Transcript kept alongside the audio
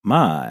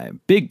My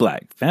Big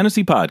Black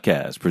Fantasy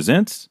Podcast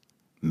presents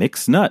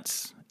Mixed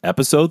Nuts,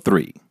 Episode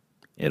 3.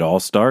 It all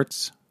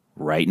starts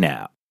right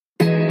now.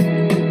 Yeah,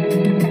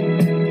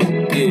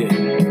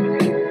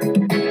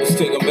 let's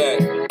take them back.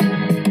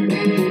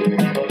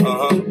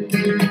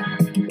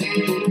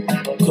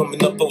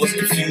 Coming up, I was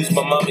confused.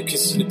 My mama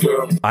kissing the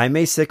girl. I'm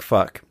a sick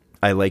fuck.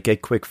 I like a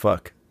quick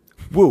fuck.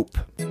 Whoop.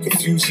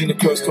 Confusing the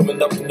curse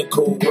coming up in the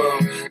cold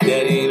world.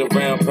 Daddy ain't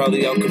around,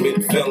 probably out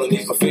committing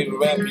felonies. My favorite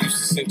rapper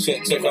used to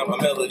sing, check out my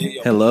melody.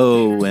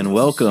 Hello and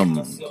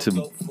welcome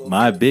to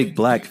My Big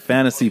Black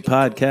Fantasy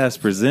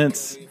Podcast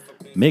presents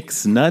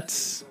Mixed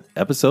Nuts,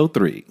 Episode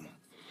 3.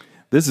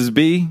 This is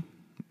B,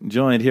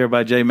 joined here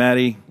by J.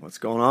 Matty. What's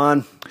going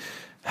on?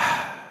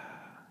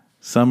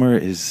 Summer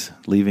is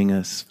leaving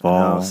us.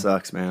 Fall. Oh,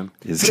 sucks, man.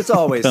 It's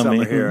always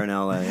coming. summer here in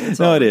LA.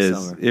 No, it is.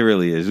 Summer. It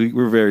really is.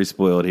 We're very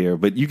spoiled here.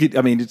 But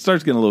it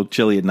starts getting a little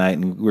chilly at night,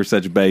 and we're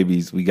such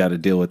babies. We got to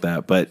deal with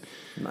that. But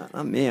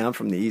not me. I'm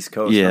from the East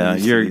Coast. Yeah,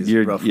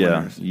 you're rough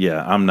yeah, winters.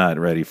 yeah. I'm not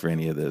ready for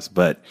any of this.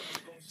 But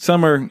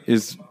summer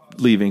is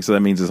leaving, so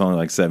that means it's only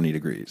like 70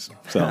 degrees.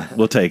 So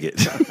we'll take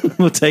it.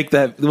 We'll take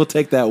that. We'll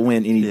take that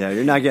win. Yeah,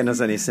 you're not getting us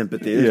any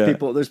sympathy.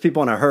 There's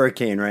people on a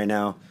hurricane right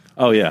now.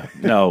 Oh yeah,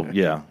 no,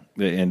 yeah.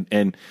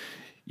 And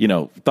you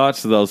know,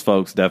 thoughts to those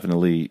folks,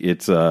 definitely.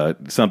 It's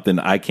something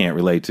I can't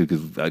relate to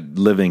because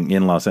living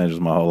in Los Angeles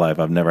my whole life,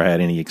 I've never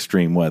had any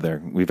extreme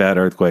weather. We've had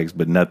earthquakes,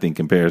 but nothing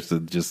compares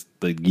to just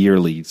the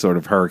yearly sort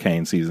of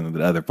hurricane season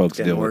that other folks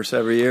deal with. Worse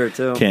every year,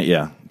 too.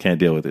 Can't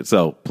deal with it.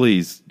 So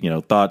please,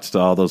 thoughts to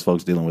all those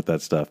folks dealing with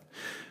that stuff.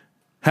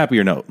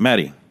 Happier note,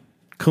 Maddie,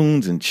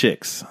 coons and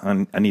chicks.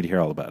 I need to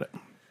hear all about it.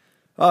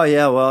 Oh,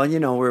 yeah, well,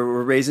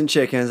 we're raising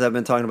chickens. I've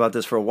been talking about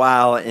this for a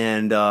while,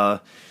 and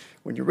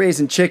when you're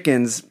raising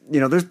chickens,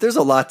 there's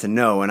a lot to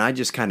know, and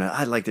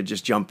I'd like to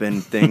just jump in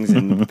things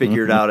and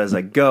figure it out as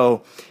I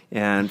go.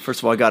 And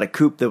first of all, I got a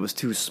coop that was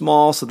too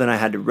small, so then I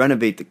had to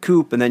renovate the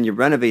coop, and then you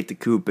renovate the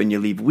coop and you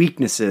leave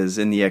weaknesses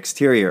in the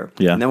exterior.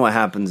 Yeah. And then what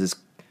happens is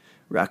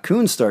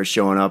raccoons start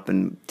showing up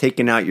and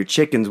taking out your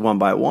chickens one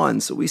by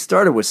one. So we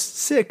started with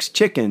 6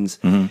 chickens,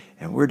 and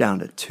we're down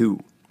to 2.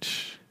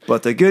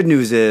 But the good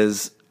news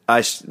is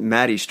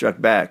Maddie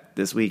struck back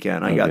this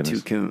weekend. I got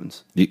 2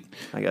 coons.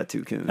 I got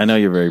 2 coons. I know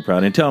you're very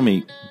proud. And tell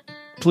me,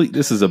 please,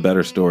 this is a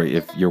better story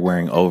if you're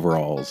wearing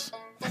overalls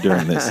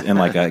during this and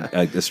like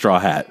a straw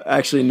hat.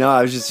 Actually, no,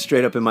 I was just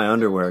straight up in my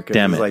underwear because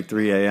it was like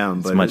 3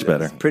 a.m. But it's much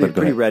better. Pretty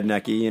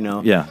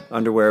rednecky, Yeah.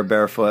 Underwear,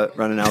 barefoot,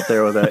 running out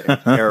there with an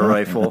air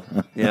rifle.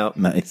 Yep.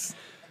 Nice.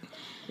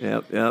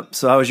 Yep.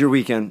 So how was your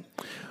weekend?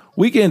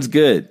 Weekend's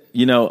good.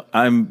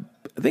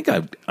 I think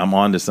I'm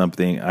on to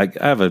something. I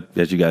have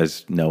as you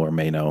guys know or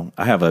may know,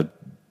 I have a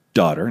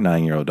daughter,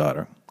 9-year-old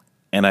daughter.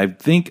 And I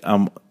think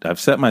I've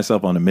set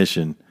myself on a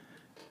mission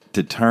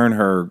to turn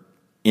her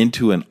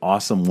into an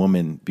awesome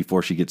woman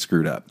before she gets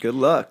screwed up. Good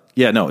luck.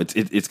 Yeah, no,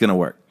 it's going to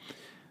work.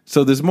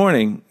 So this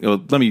morning,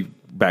 let me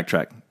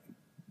backtrack.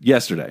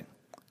 Yesterday,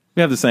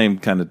 we have the same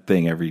kind of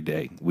thing every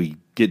day. We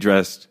get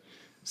dressed,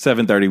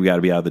 7:30, we got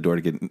to be out of the door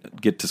to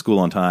get to school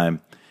on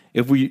time.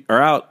 If we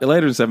are out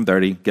later than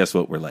 7:30, guess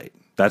what? We're late.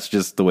 That's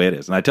just the way it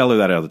is. And I tell her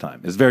that all the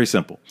time. It's very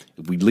simple.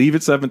 If we leave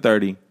at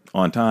 7:30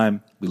 on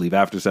time, we leave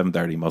after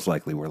 7:30, most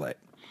likely we're late.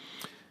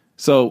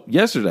 So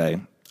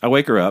yesterday, I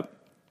wake her up,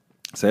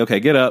 say, okay,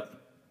 get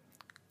up,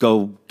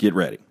 go get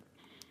ready.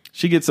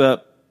 She gets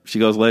up, she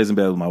goes, lays in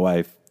bed with my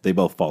wife. They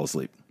both fall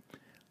asleep.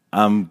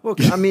 Well,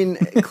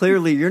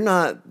 clearly you're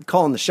not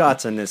calling the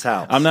shots in this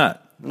house. I'm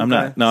not. I'm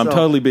not. No, I'm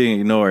totally being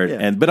ignored.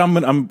 Yeah. But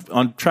I'm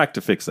on track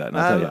to fix that. And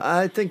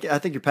I'll tell you. I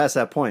think you're past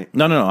that point.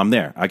 No, I'm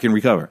there. I can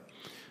recover.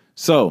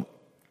 So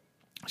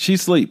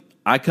she's asleep.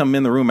 I come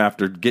in the room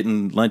after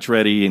getting lunch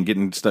ready and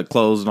getting stuff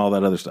clothes and all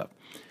that other stuff.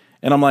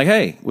 And I'm like,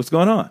 hey, what's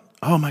going on?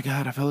 Oh, my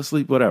God, I fell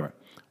asleep, whatever.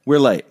 We're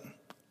late.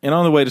 And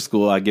on the way to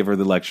school, I give her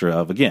the lecture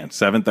of, again,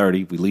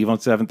 7:30. We leave on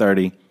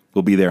 7:30.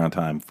 We'll be there on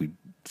time. If we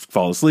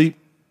fall asleep,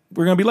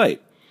 we're going to be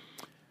late.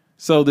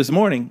 So this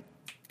morning,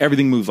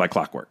 everything moves like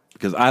clockwork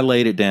because I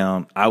laid it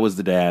down. I was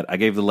the dad. I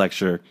gave the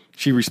lecture.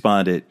 She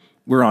responded.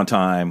 We're on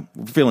time.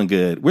 We're feeling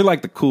good. We're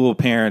like the cool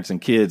parents and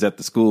kids at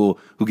the school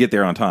who get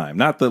there on time.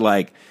 Not the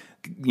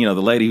the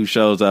lady who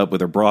shows up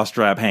with her bra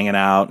strap hanging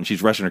out and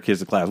she's rushing her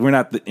kids to class. We're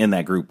not in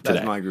that group today.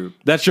 That's my group.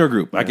 That's your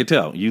group. Yeah. I could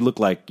tell. You look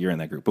like you're in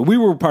that group. But we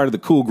were part of the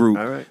cool group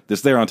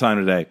that's there on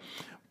time today.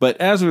 But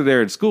as we're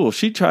there at school,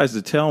 she tries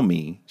to tell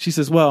me, she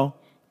says, well,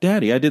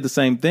 Daddy, I did the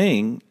same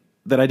thing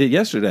that I did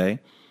yesterday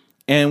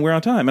and we're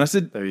on time. And I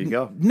said, there you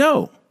go.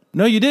 No,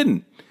 you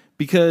didn't,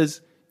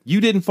 because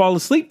you didn't fall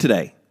asleep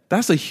today.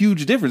 That's a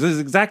huge difference. This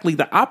is exactly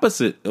the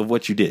opposite of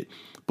what you did.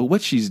 But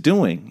what she's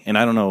doing, and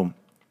I don't know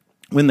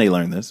when they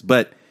learn this,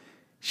 but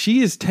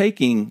she is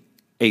taking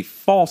a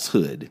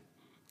falsehood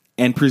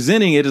and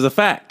presenting it as a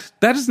fact.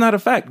 That is not a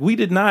fact. We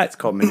did not. It's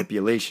called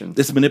manipulation.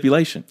 It's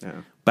manipulation.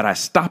 Yeah. But I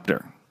stopped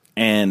her.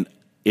 And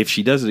if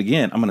she does it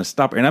again, I'm going to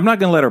stop her. And I'm not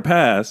going to let her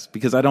pass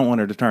because I don't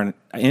want her to turn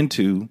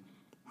into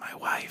my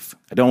wife.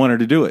 I don't want her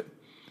to do it.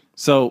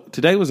 So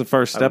today was the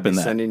first I step would in be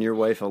that. sending your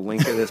wife a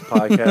link of this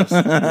podcast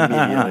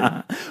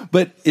immediately.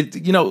 But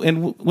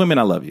and women,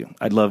 I love you.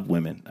 I love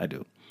women. I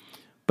do.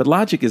 But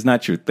logic is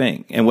not your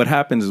thing. And what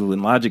happens is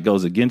when logic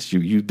goes against you,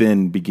 you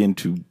then begin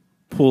to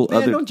pull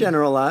Man, other. don't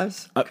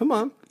generalize. Come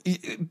on.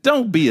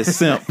 Don't be a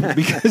simp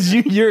because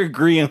you're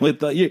agreeing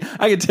with.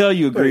 I can tell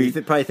you agree.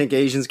 You probably think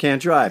Asians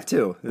can't drive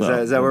too.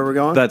 Is that where we're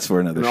going? That's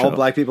for another And show. all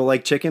black people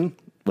like chicken.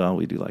 Well,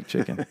 we do like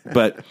chicken,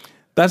 but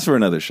that's for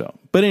another show.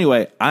 But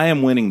anyway, I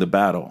am winning the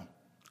battle.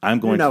 I'm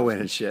going. You're not to,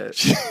 winning shit.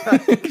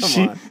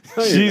 Come on.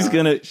 No, she's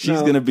you're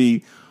not. gonna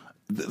be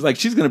like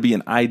she's gonna be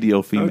an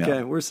ideal female.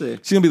 Okay, we'll see.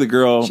 She's gonna be the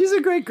girl. She's a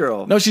great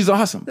girl. No, she's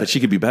awesome, but she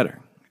could be better.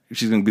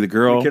 She's gonna be the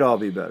girl. We could all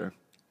be better.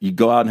 You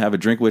go out and have a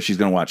drink with. She's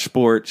gonna watch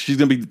sports. She's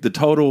gonna be the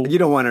total. You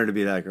don't want her to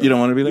be that girl. You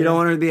don't want her to be that You don't girl?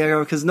 want her to be that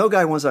girl because no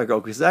guy wants that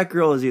girl because that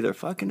girl is either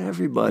fucking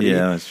everybody.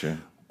 Yeah, that's true.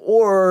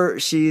 Or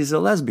she's a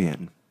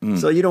lesbian.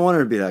 So you don't want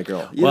her to be that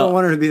girl. You Well- don't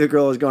want her to be the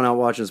girl who's going out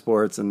watching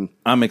sports and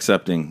I'm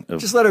accepting.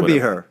 Of just let her be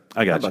whatever. her.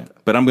 I got How you. about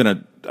that? But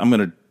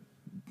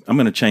I'm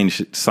gonna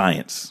change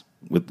science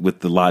with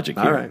the logic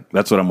here. All right.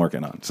 That's what I'm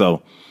working on.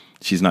 So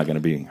she's not gonna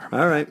be her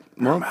All right.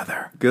 Well,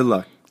 mother. good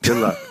luck. Good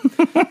luck.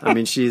 I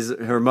mean, she's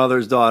her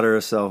mother's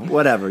daughter, so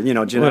whatever.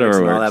 Genetics Whatever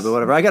and all that, works. but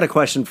whatever. I got a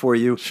question for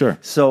you. Sure.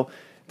 So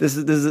this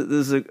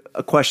is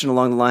a question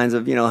along the lines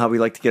of how we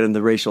like to get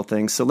into racial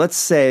things. So let's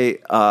say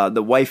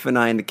the wife and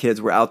I and the kids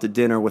were out to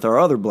dinner with our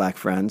other black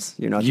friends.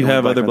 You're not. You the only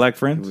have other black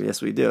friends?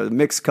 Yes, we do. A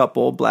mixed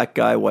couple, black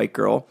guy, white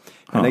girl,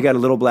 and they got a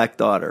little black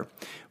daughter.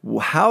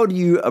 How do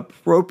you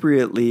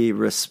appropriately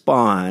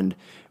respond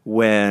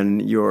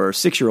when your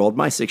 6-year-old,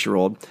 my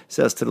 6-year-old,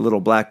 says to the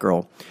little black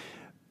girl,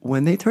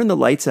 "When they turn the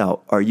lights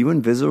out, are you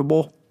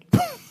invisible?"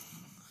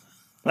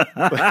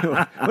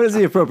 What is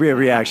the appropriate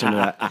reaction to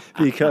that?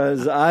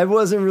 Because I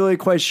wasn't really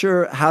quite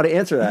sure how to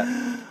answer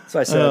that. So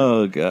I said,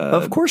 Oh God!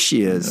 "Of course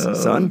she is,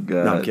 son."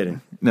 God. No, I'm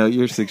kidding. No,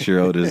 your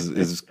 6-year-old is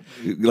like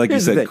Here's you the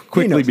said, thing. He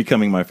quickly knows.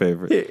 becoming my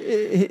favorite.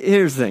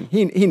 Here's the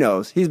thing. He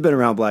knows. He's been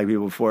around black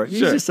people before. He's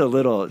Sure. just a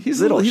little He's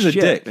little a shit,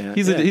 dick. man.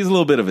 He's Yeah. a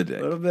little bit of a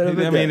dick. Little bit of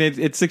a I mean, dick.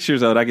 at 6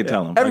 years old, I could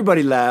tell him.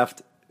 Everybody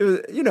laughed. It was,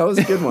 it was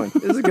a good one.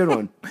 It was a good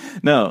one.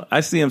 No,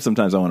 I see him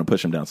sometimes. I want to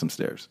push him down some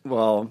stairs.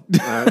 Well,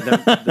 then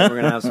we're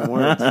going to have some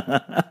words.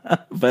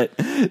 But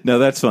no,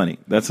 that's funny.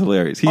 That's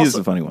hilarious. He is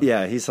a funny one.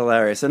 Yeah, he's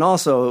hilarious. And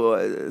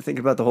also, think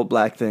about the whole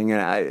black thing.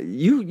 And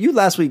you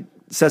last week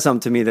said something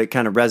to me that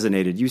kind of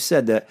resonated. You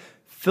said that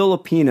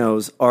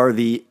Filipinos are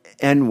the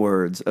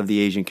N-words of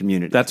the Asian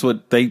community. That's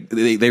what they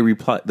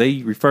reply.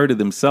 They refer to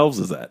themselves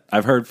as that.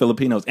 I've heard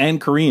Filipinos and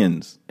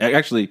Koreans.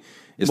 Actually,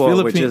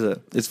 Which is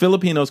it? It's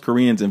Filipinos,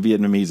 Koreans, and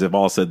Vietnamese have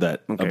all said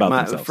that about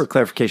themselves. For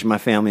clarification, my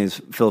family is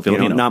Filipino.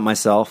 Filipino. Not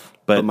myself,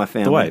 but my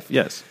family. The wife,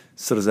 yes.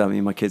 So does that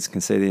mean my kids can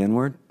say the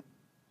N-word?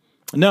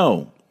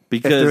 No,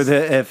 because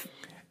If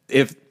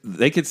if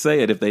they could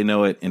say it if they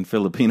know it in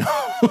Filipino,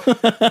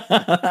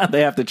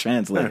 they have to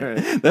translate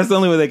it. That's the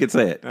only way they could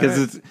say it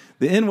because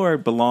the N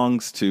word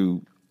belongs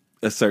to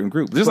a certain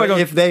group. Just but like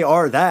if they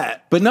are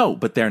that,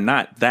 but they're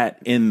not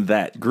that in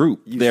that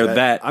group. They're said-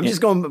 that. I'm just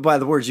going by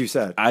the words you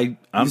said. I'm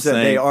you said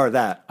saying they are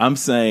that. I'm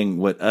saying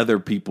what other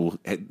people,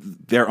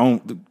 their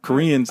own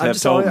Koreans have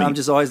told me. I'm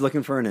just always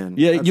looking for an N.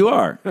 Yeah, you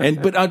are.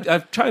 But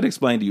I've tried to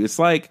explain to you. It's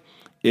like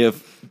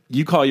if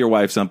you call your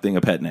wife something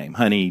a pet name,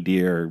 honey,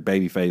 dear,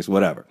 baby face,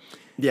 whatever.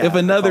 Yeah, if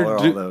another I call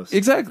her all those.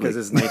 exactly Because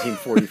it's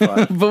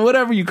 1945. but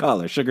whatever you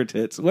call her, sugar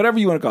tits, whatever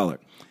you want to call her.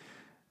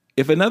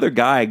 If another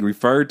guy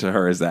referred to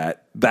her as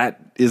that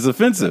is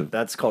offensive.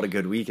 That's called a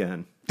good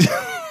weekend.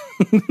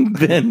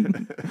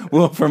 Then,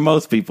 well, for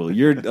most people,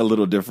 you're a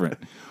little different.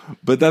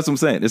 But that's what I'm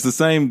saying. It's the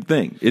same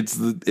thing. It's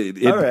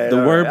the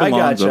word I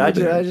belongs got you. over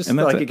there. I just And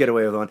thought that's I could it. get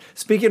away with one.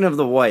 Speaking of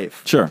the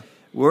wife, Sure.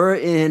 we're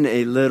in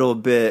a little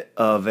bit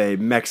of a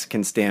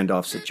Mexican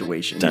standoff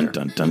situation. Dun here.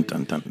 dun dun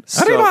dun dun.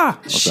 So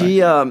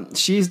Arriba!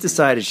 she's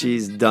decided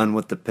she's done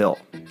with the pill.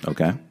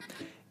 Okay.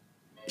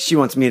 She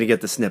wants me to get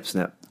the snip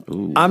snip.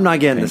 Ooh, I'm not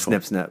getting painful.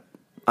 the snip snip.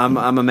 I'm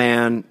a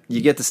man.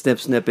 You get the snip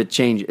snip. It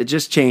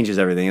just changes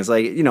everything. It's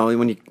like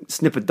when you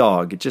snip a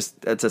dog.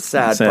 It's a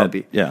sad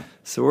puppy. Yeah.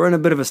 So we're in a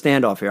bit of a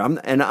standoff here.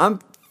 I'm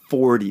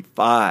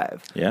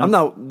 45. Yeah. I'm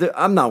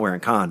not wearing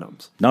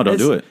condoms. No, don't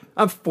do it.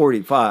 I'm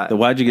 45. Then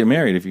why'd you get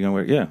married if you're gonna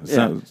wear? Yeah.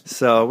 Yeah.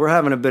 So we're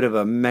having a bit of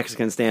a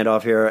Mexican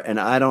standoff here, and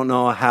I don't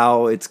know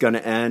how it's going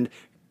to end.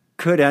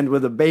 Could end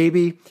with a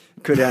baby.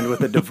 Could end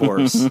with a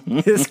divorce.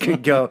 This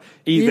could go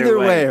either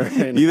way.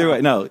 Right Either now.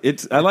 way. No,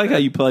 I like how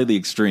you play the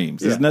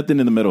extremes. There's nothing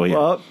in the middle here.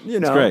 Well,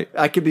 it's great.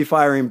 I could be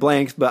firing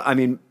blanks, but I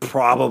mean,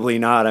 probably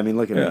not. I mean,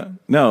 look at Yeah. me.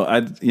 No,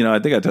 I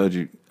think I told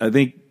you. I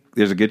think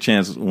there's a good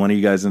chance one of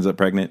you guys ends up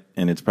pregnant,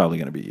 and it's probably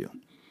going to be you.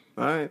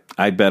 All right.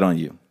 I bet on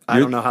you. I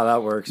don't know how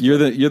that works. You're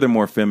the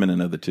more feminine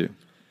of the two.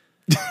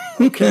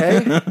 Okay.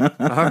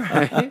 All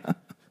right.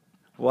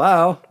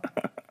 Wow.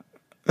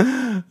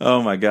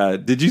 Oh my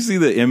God. Did you see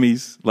the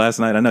Emmys last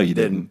night? I know you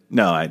didn't.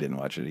 No, I didn't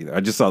watch it either. I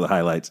just saw the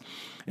highlights.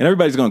 And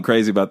everybody's going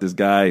crazy about this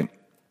guy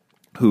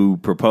who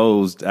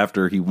proposed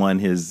after he won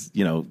his,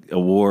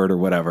 award or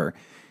whatever.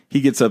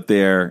 He gets up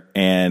there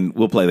and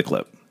we'll play the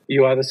clip.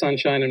 You are the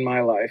sunshine in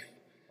my life.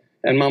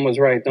 And Mom was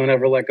right. Don't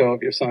ever let go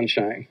of your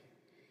sunshine.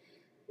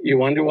 You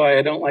wonder why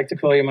I don't like to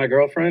call you my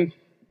girlfriend?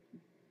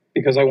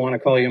 Because I want to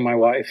call you my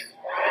wife.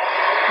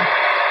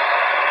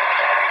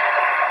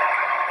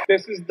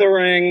 This is the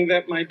ring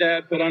that my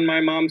dad put on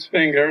my mom's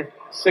finger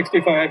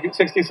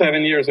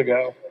 67 years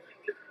ago.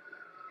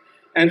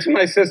 And to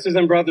my sisters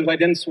and brothers, I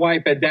didn't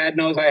swipe it. Dad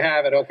knows I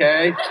have it,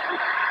 okay?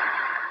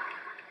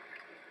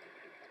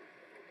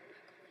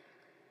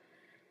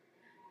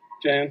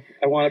 Jan,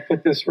 I want to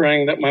put this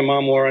ring that my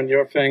mom wore on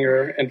your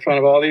finger in front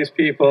of all these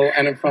people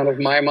and in front of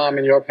my mom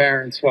and your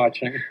parents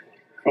watching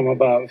from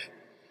above.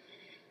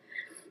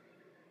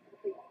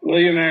 Will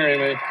you marry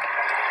me?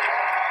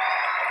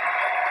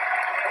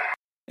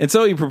 And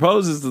so he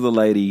proposes to the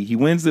lady. He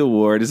wins the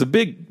award. It's a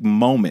big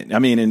moment. I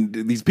mean, and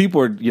these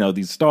people are,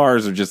 these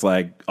stars are just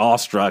like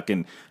awestruck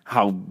and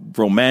how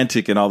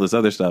romantic and all this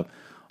other stuff.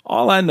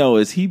 All I know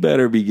is he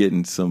better be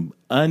getting some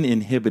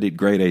uninhibited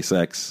grade A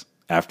sex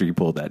after you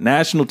pulled that.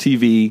 National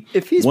TV.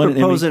 If he's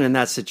proposing in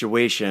that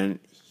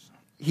situation,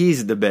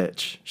 he's the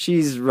bitch.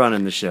 She's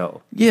running the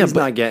show. Yeah, he's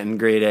not getting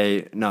grade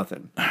A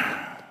nothing.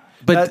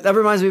 But that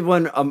reminds me of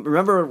when,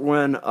 remember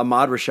when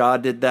Ahmad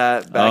Rashad did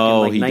that back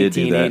in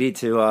 1980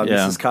 to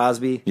Mrs.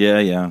 Cosby?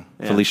 Yeah.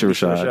 Felicia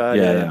Rashad.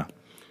 Yeah.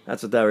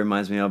 That's what that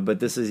reminds me of.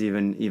 But this is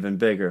even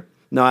bigger.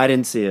 No, I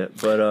didn't see it,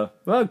 but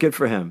well, good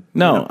for him.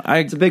 No,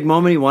 it's a big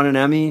moment. He won an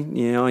Emmy.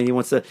 He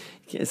wants to.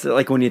 It's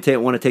like when you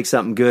want to take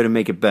something good and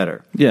make it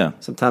better. Yeah.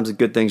 Sometimes a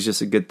good thing's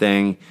just a good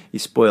thing. You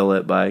spoil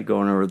it by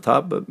going over the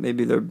top, but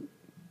maybe they'll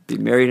be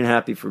married and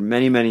happy for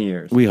many, many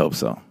years. We hope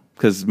so,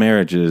 because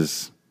marriage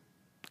is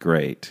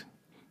great.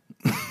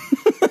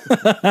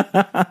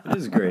 It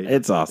is great.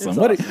 It's awesome.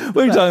 What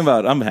are you talking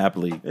about? I'm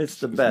happily. It's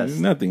the best.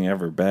 Nothing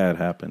ever bad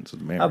happens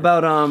with marriage.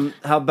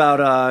 How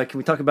about can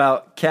we talk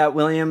about Cat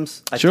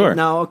Williams? Sure.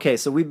 Okay,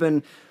 so we've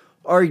been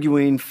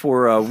arguing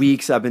for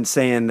weeks. I've been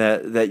saying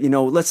that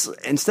let's,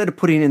 instead of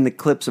putting in the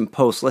clips and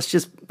posts, let's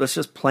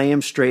just play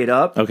them straight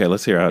up. Okay,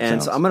 let's hear how it sounds.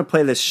 And so I'm going to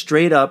play this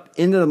straight up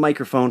into the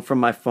microphone from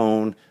my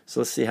phone.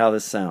 So let's see how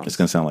this sounds. It's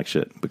going to sound like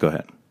shit, but go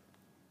ahead.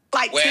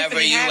 Like wherever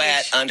you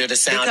at under the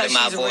sound of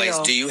my voice,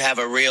 do you have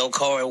a real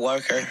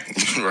co-worker?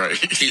 Right.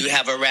 Do you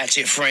have a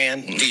ratchet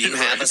friend? Do you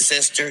have a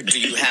sister? Do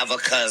you have a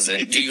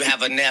cousin? Do you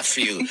have a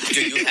nephew?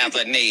 Do you have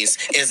a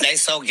niece? Is they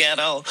so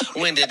ghetto?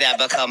 When did that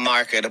become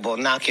marketable?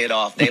 Knock it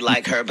off. They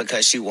like her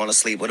because she want to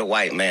sleep with a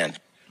white man.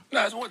 No,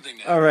 that's one thing.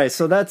 All right,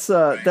 so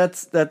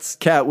that's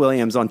Cat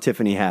Williams on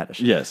Tiffany Haddish.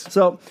 Yes.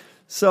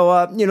 So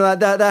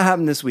that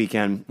happened this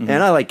weekend,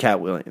 and I like Cat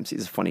Williams.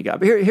 He's a funny guy.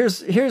 But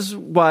here's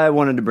why I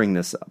wanted to bring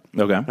this up.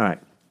 Okay. All right.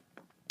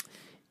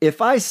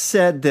 If I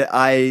said that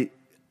I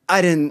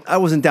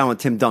wasn't down with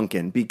Tim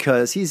Duncan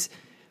because he's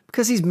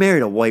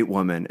married a white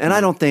woman, and I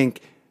don't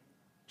think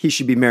he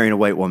should be marrying a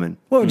white woman,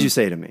 what would you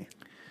say to me?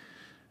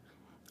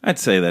 I'd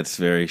say that's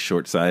very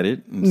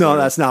short-sighted. No,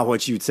 that's not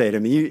what you'd say to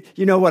me.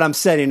 You know what I'm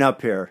setting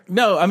up here.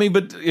 No, I mean,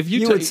 but if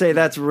you would say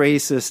that's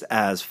racist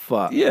as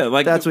fuck. Yeah,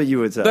 like that's what you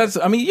would say.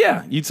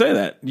 You'd say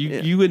that.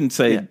 You wouldn't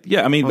say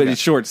but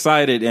it's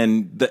short-sighted,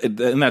 and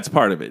that's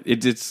part of it.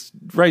 It's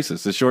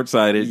racist. It's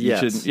short-sighted.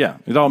 Yes.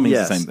 It all means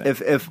the same thing.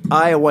 If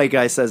a white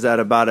guy says that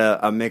about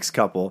a mixed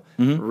couple,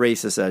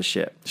 racist as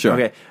shit. Sure.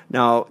 Okay.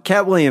 Now,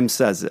 Cat Williams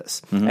says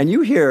this, and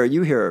you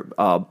hear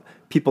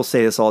people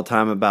say this all the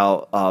time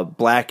about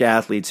black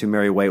athletes who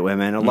marry white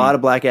women. A lot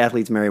of black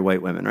athletes marry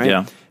white women, right?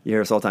 Yeah. You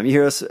hear us all the time. You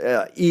hear us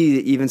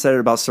even said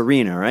it about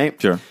Serena,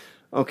 right? Sure.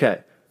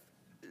 Okay.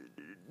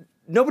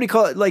 Nobody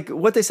called it, like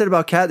what they said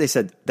about Kat, they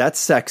said,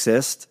 that's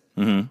sexist.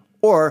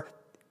 Or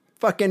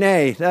fucking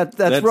A, that's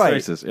right.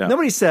 Racist, yeah.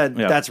 Nobody said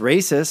that's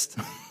racist.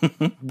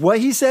 What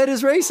he said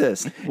is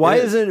racist. Why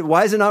is it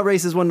not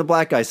racist when the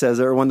black guy says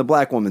it or when the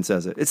black woman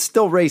says it? It's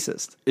still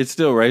racist. It's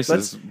still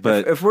racist,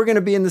 but if we're going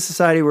to be in the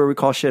society where we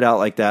call shit out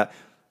like that,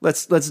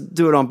 let's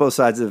do it on both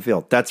sides of the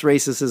field. That's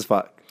racist as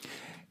fuck.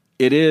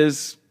 It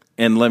is,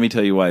 and let me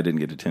tell you why I didn't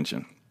get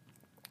attention.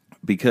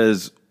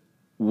 Because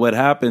what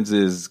happens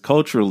is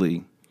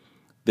culturally,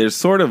 there's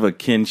sort of a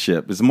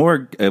kinship. It's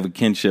more of a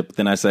kinship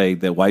than I say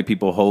that white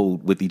people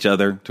hold with each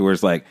other, to where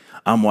it's like,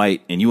 I'm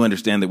white and you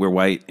understand that we're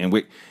white, and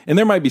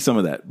there might be some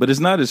of that, but it's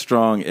not as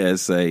strong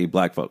as, say,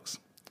 black folks.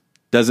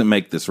 Doesn't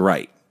make this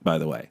right, by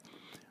the way.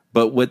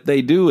 But what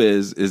they do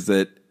is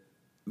that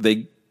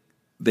they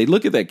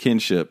look at that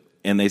kinship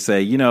and they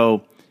say,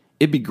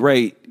 it'd be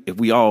great if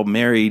we all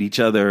married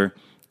each other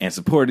and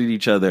supported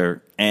each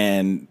other,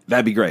 and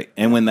that'd be great.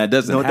 And when that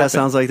doesn't happen, that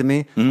sounds like to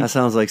me? That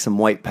sounds like some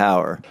white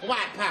power. White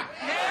power.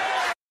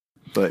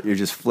 But you're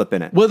just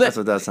flipping it. Well, that's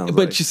what that sounds like.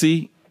 But you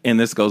see, and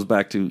this goes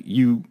back to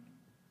you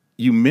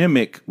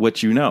mimic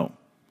what you know.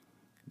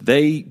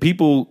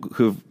 People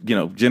who,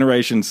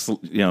 generations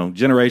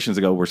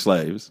ago were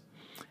slaves,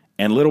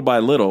 and little by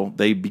little,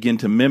 they begin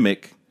to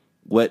mimic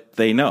what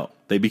they know.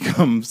 They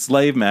become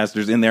slave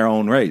masters in their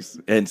own race.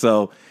 And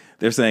so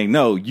they're saying,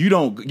 no, you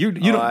don't. You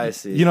don't. I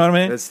see. You know what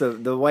I mean? It's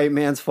the white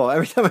man's fault.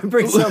 Every time I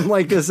bring something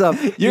like this up,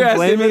 you're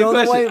asking me it a on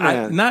the question. white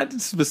man. Not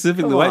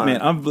specifically the white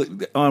man.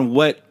 I'm on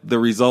what the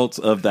results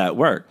of that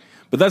work.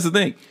 But that's the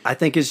thing. I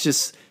think it's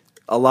just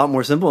a lot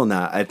more simple than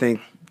that. I think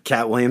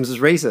Cat Williams is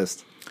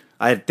racist.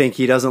 I think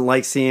he doesn't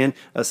like seeing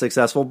a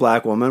successful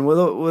black woman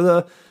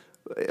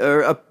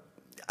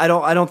I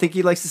don't think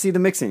he likes to see the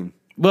mixing.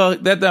 Well,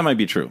 that might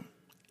be true.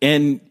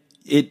 And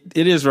it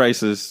is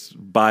racist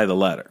by the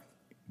letter.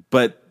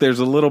 But there's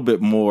a little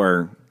bit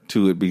more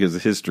to it because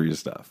of history and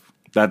stuff.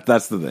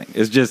 That's the thing.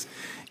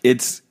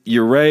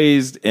 You're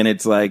raised, and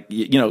it's like,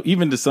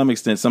 even to some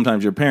extent,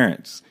 sometimes your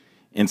parents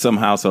in some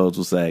households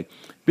will say,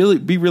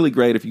 be really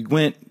great if you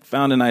went,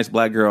 found a nice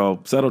black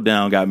girl, settled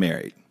down, got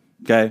married.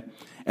 Okay.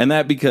 And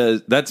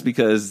that's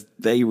because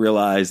they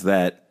realize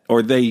that,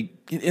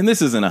 and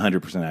this isn't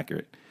 100%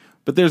 accurate,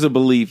 but there's a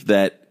belief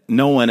that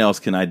no one else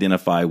can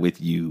identify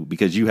with you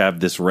because you have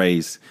this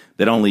race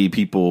that only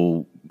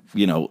people,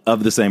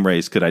 of the same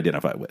race could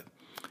identify with.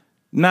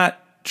 Not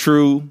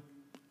true,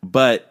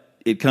 but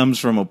it comes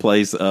from a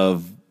place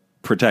of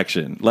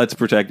protection. Let's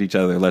protect each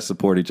other. Let's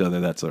support each other,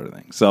 that sort of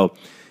thing. So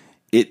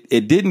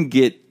it didn't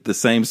get the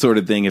same sort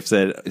of thing if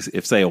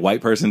say a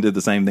white person did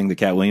the same thing that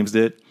Cat Williams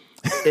did.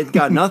 It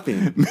got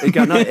nothing.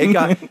 It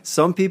got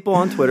some people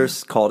on Twitter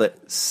called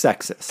it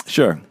sexist.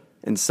 Sure.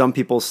 And some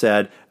people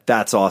said,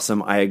 that's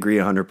awesome. I agree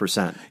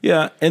 100%.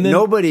 Yeah. And then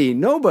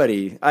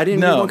nobody. I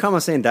didn't read one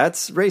comment saying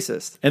that's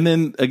racist. And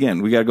then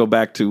again, we got to go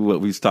back to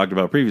what we've talked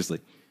about previously.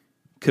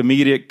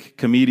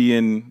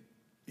 Comedian.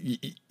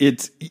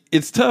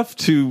 It's tough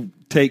to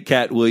take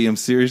Cat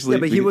Williams seriously. Yeah,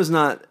 but he was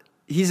not.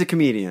 He's a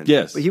comedian.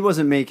 Yes. But he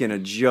wasn't making a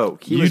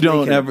joke. He was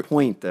making a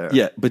point there.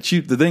 Yeah, but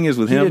the thing is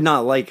with him, he did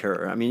not like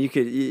her. I mean,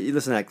 you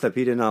listen to that clip.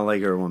 He did not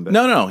like her one bit.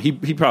 No, he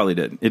probably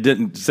didn't. It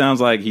didn't.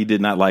 Sounds like he did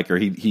not like her.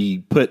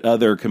 He put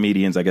other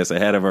comedians, I guess,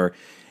 ahead of her.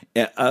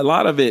 A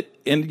lot of it,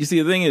 and you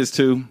see, the thing is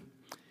too,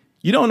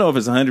 you don't know if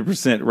it's 100%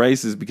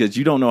 racist because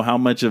you don't know how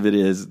much of it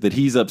is that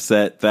he's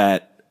upset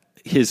that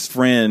his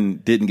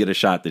friend didn't get a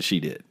shot that she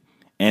did.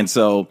 And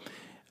so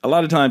a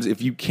lot of times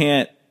if you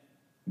can't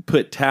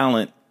put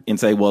talent and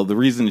say, well, the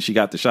reason she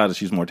got the shot is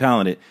she's more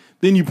talented,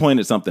 then you point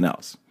at something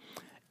else.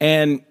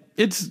 And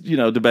it's,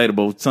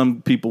 debatable.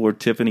 Some people were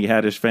Tiffany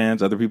Haddish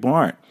fans, other people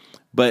aren't.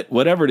 But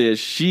whatever it is,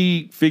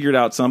 she figured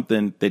out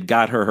something that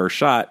got her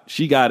shot.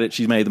 She got it.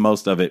 She's made the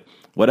most of it,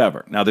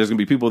 whatever. Now, there's going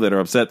to be people that are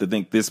upset that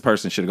think this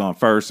person should have gone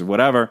first or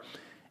whatever.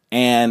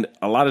 And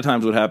a lot of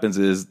times what happens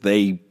is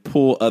they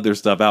pull other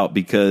stuff out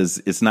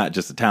because it's not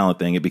just a talent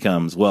thing. It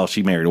becomes, well,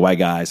 she married a white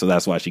guy, so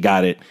that's why she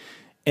got it.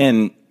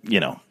 And,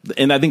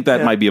 and I think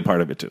that might be a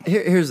part of it too.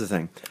 Here's the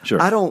thing.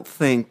 Sure. I don't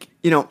think,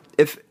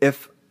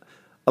 if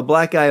a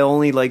black guy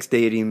only likes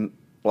dating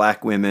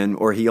black women,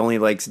 or he only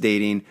likes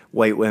dating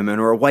white women,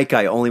 or a white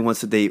guy only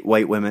wants to date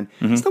white women,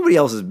 it's nobody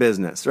else's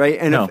business, right?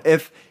 And No.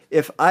 if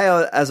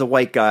I, as a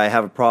white guy,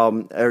 have a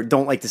problem or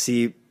don't like to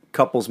see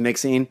couples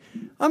mixing,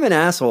 I'm an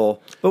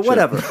asshole, but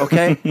whatever,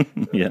 okay?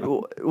 Yeah.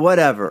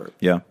 Whatever.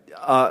 Yeah.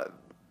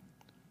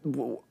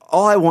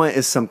 All I want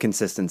is some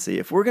consistency.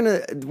 If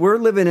we're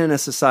living in a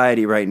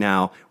society right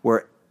now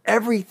where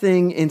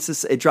everything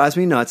it drives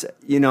me nuts.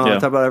 I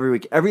talk about it every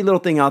week. Every little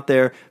thing out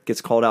there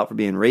gets called out for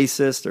being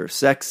racist or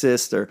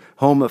sexist or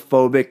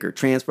homophobic or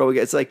transphobic.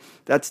 It's like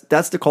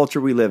that's the culture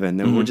we live in.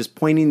 And we're just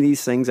pointing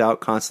these things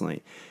out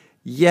constantly.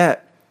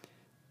 Yet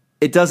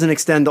it doesn't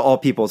extend to all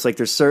people. It's like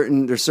there's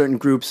certain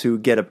groups who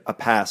get a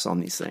pass on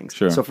these things.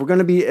 Sure. So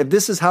if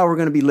this is how we're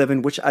going to be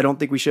living, which I don't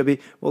think we should be,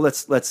 well,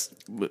 let's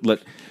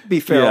be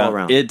fair all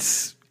around.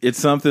 It's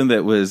something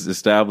that was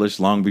established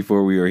long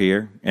before we were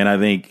here, and I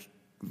think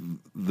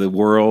the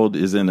world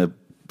is in a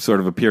sort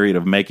of a period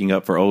of making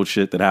up for old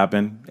shit that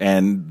happened,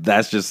 and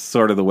that's just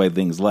sort of the way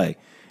things lay.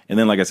 And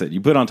then, like I said, you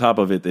put on top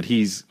of it that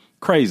he's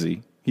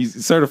crazy. He's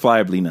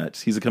certifiably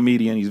nuts. He's a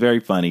comedian. He's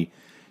very funny.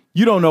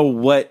 You don't know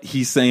what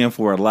he's saying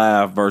for a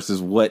laugh versus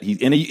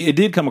it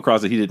did come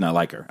across that he did not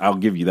like her. I'll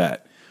give you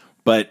that.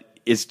 But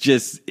it's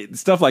just,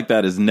 stuff like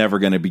that is never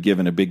going to be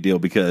given a big deal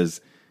because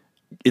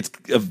it's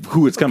of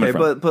who it's coming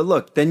from. But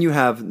look, then you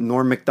have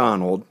Norm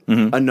Macdonald,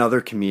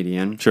 another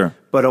comedian, Sure,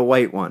 but a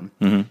white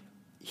one.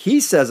 He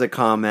says a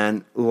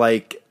comment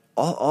like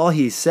all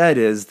he said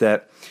is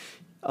that,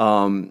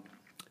 the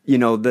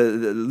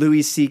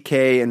Louis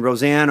C.K. and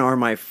Roseanne are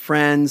my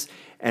friends,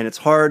 and it's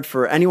hard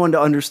for anyone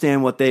to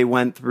understand what they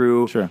went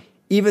through. Sure.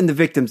 Even the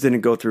victims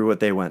didn't go through what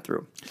they went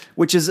through,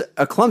 which is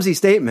a clumsy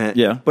statement.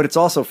 Yeah. But it's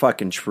also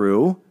fucking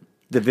true.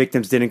 The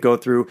victims didn't go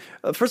through.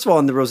 First of all,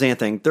 in the Roseanne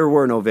thing, there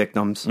were no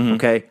victims.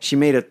 Okay. She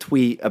made a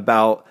tweet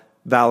about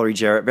Valerie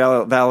Jarrett.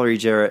 Valerie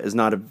Jarrett is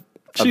not a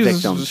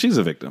victim. She's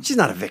a victim. She's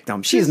not a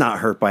victim. She's not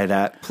hurt by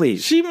that.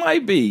 Please. She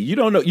might be. You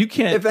don't know. You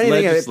can't. If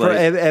anything,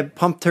 it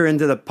pumped her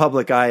into the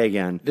public eye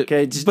again.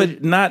 Okay,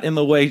 but not in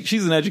the way.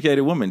 She's an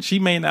educated woman. She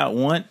may not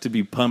want to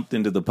be pumped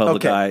into the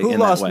public eye. Who in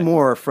lost that way.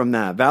 more from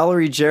that,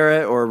 Valerie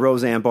Jarrett or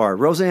Roseanne Barr?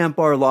 Roseanne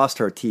Barr lost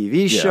her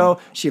TV show.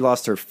 She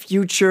lost her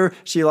future.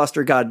 She lost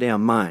her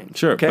goddamn mind.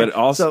 Sure, okay? but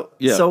also,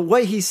 so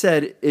what he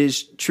said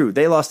is true.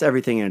 They lost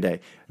everything in a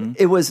day.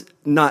 It was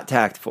not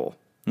tactful.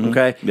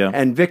 Okay, Yeah.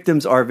 and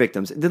victims are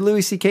victims. The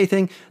Louis C.K.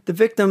 thing, the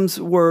victims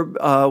were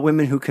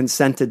women who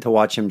consented to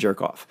watch him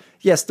jerk off.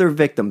 Yes, they're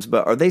victims,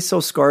 but are they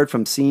so scarred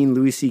from seeing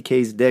Louis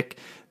C.K.'s dick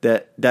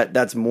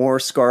that's more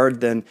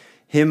scarred than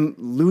him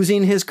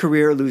losing his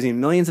career,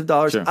 losing millions of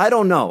dollars? Sure. I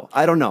don't know.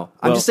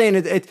 I'm just saying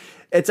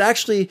it's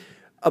actually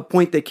a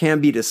point that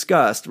can be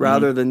discussed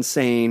rather than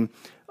saying,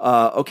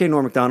 okay,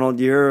 Norm Macdonald,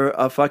 you're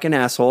a fucking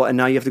asshole, and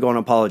now you have to go on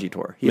an apology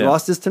tour. He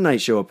lost his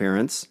Tonight Show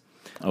appearance.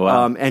 Oh,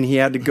 wow. And he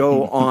had to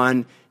go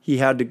on. He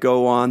had to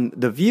go on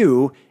The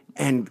View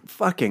and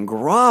fucking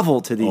grovel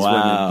to these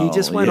Wow, women. He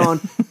just went on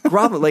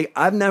grovel. Like,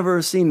 I've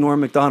never seen Norm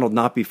Macdonald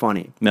not be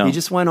funny. No. He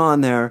just went on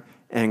there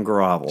and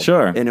groveled.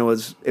 Sure. And it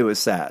was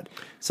sad.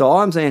 So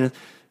all I'm saying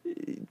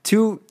is,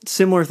 two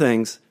similar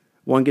things.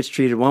 One gets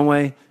treated one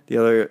way, the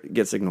other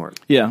gets ignored.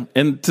 Yeah,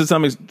 and to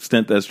some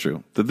extent that's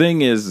true. The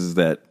thing is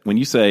that when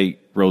you say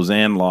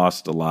Roseanne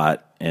lost a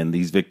lot and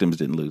these victims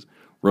didn't lose,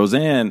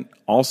 Roseanne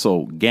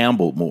also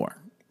gambled more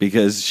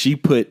because she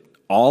put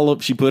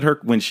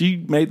when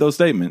she made those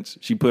statements,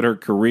 she put her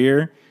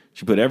career,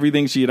 she put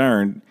everything she had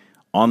earned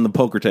on the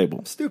poker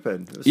table.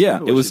 Stupid. It was Yeah,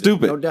 stupid it what was she did,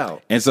 stupid. no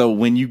doubt. And so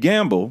when you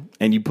gamble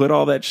and you put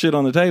all that shit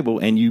on the table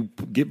and you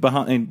get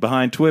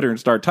behind Twitter and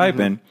start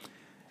typing,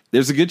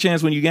 there's a good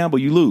chance when you gamble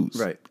you lose.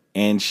 Right.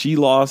 And she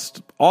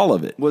lost all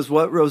of it. Was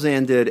what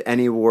Roseanne did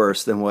any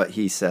worse than what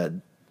he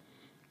said,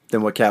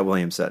 than what Cat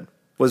Williams said?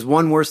 Was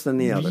one worse than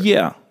the other?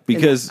 Yeah,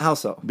 because how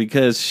so?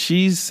 Because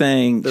she's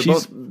saying They're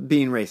both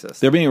being racist.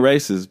 they're being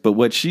racist, but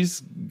what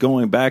she's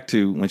going back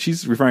to when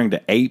she's referring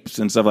to apes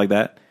and stuff like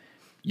that,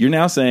 you're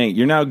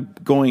now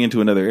going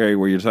into another area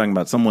where you're talking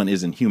about someone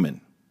isn't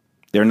human.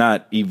 They're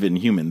not even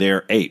human.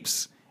 They're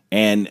apes.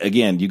 And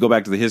again, you go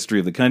back to the history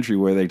of the country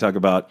where they talk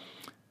about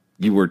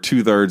you were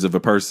 2/3 of a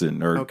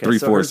person or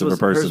 3/4 of a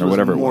person or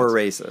whatever. More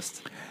it was.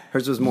 racist.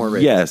 Hers was more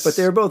racist. Yes. But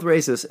they're both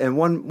racist, and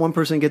one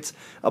person gets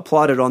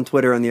applauded on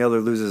Twitter and the other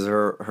loses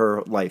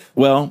her life.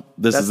 Well,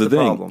 this That's is the the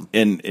thing, problem.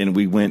 and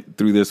we went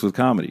through this with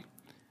comedy.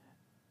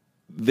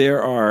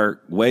 There are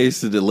ways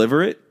to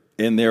deliver it,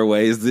 and there are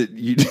ways that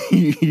you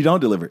you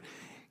don't deliver it.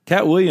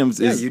 Cat Williams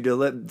is You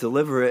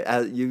deliver it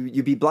as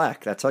you be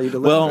black. That's how you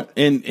deliver well, it.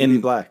 and You be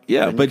black.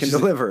 yeah, and but you can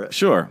deliver it.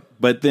 Sure,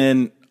 but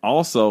then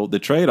also the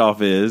trade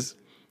off is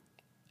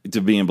to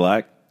being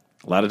black.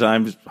 A lot of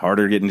times,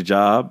 harder getting a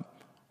job,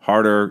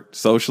 harder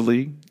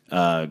socially.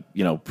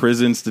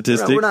 Prison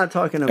statistics. We're not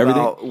talking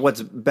about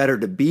what's better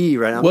to be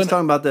right now. I'm just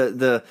talking about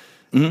the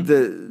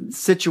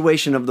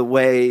situation of the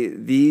way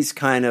these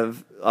kind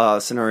of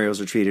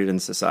scenarios are treated in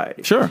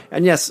society. Sure.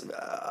 And yes,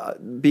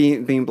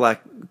 being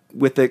black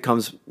with it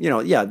comes,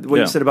 what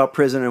you said about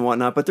prison and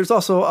whatnot, but there's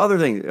also other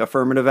things,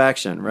 affirmative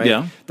action, right?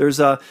 Yeah.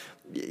 There's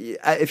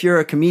if you're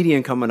a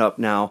comedian coming up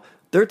now,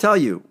 they'll tell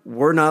you,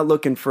 we're not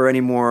looking for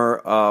any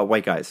more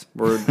white guys.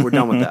 We're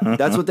done with that.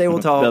 That's what they will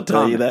tell. They'll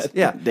tell you comics. that?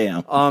 Yeah. Damn.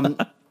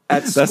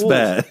 At That's schools,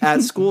 bad.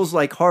 At schools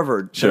like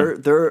Harvard, Sure.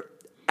 they're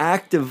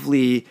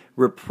actively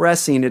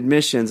repressing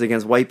admissions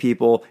against white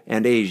people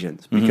and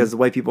Asians because the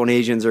white people and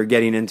Asians are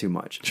getting in too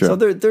much. Sure. So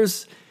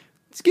there's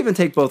it's give and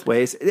take both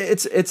ways.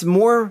 It's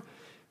more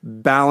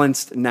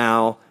balanced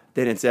now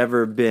than it's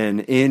ever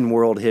been in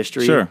world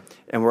history. Sure.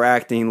 And we're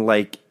acting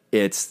like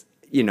it's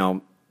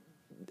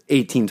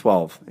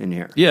 1812 in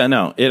here. Yeah,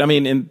 no.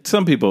 And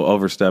some people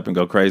overstep and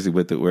go crazy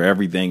with it where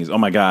everything is, oh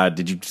my God,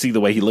 did you see the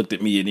way he looked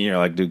at me? And you're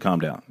like, dude, calm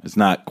down. It's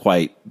not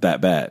quite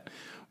that bad.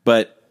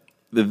 But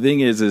the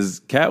thing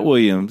is Cat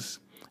Williams,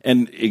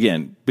 and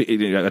again,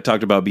 I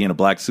talked about being a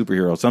black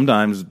superhero.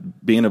 Sometimes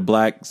being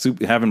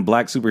having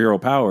black superhero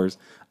powers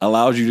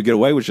allows you to get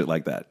away with shit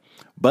like that.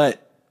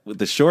 But with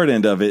the short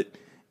end of it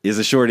is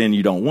a short end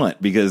you don't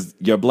want because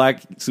your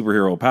black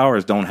superhero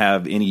powers don't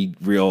have any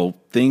real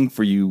thing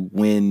for you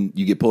when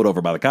you get pulled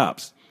over by the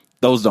cops.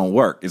 Those don't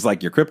work. It's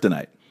like your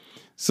kryptonite.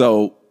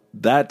 So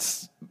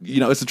that's,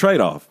 it's a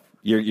trade-off.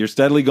 You're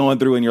steadily going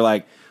through and you're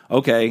like,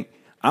 okay,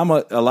 I'm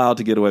allowed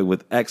to get away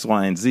with X,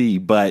 Y, and Z,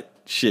 but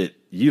shit,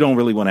 you don't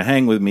really want to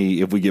hang with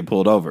me if we get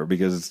pulled over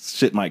because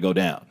shit might go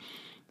down.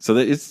 So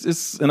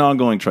it's an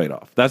ongoing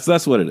trade-off.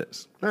 That's what it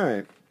is. All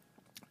right.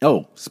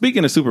 Oh,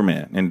 speaking of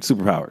Superman and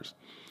superpowers,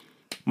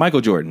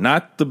 Michael Jordan,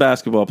 not the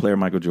basketball player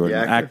Michael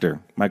Jordan, The actor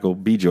Michael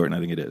B. Jordan, I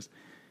think it is.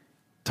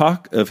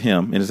 Talk of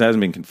him, and it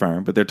hasn't been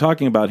confirmed, but they're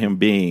talking about him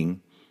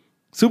being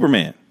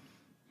Superman.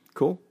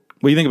 Cool.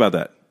 What do you think about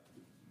that?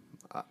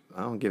 I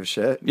don't give a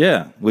shit.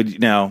 Yeah.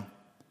 Now,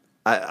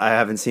 I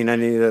haven't seen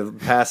any of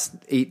the past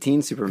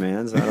 18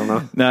 Supermans. I don't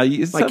know. now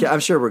I'm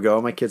sure we'll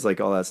go. My kids like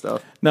all that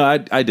stuff. no,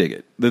 I dig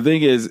it. The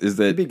thing is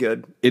that It'd be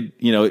good.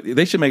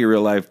 They should make it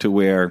real life to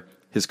where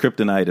his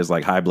kryptonite is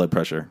like high blood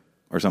pressure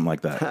or something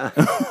like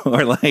that,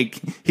 or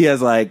like he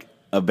has like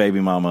a baby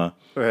mama,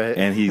 right?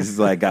 And he's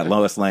like got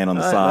Lois Lane on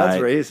the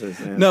side. That's racist.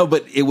 Man. No,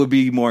 but it would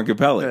be more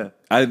compelling.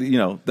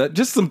 Yeah.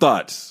 Just some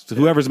thoughts. To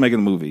whoever's making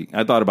the movie,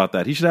 I thought about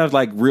that. He should have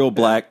like real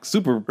black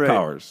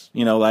superpowers.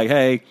 Like,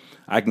 hey,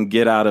 I can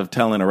get out of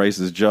telling a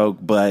racist joke,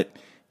 but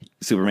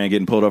Superman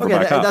getting pulled over Okay,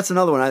 by cops. that's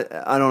another one.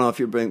 I don't know if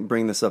you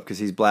bring this up because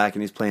he's black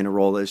and he's playing a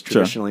role that is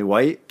traditionally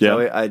white.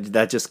 Yeah. So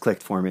that just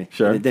clicked for me.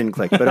 Sure. And it didn't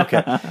click, but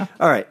okay.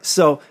 All right.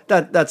 So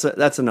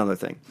that's another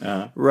thing,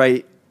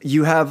 right?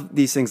 You have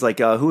these things like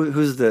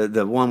who's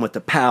the one with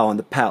the POW on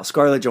the POW?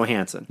 Scarlett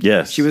Johansson.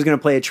 Yes. She was going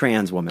to play a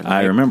trans woman.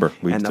 I right? remember.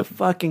 And the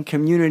fucking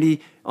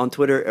community on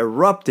Twitter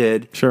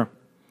erupted. Sure.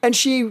 And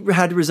she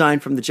had to resign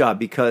from the job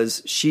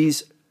because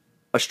she's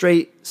a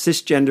straight,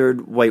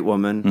 cisgendered white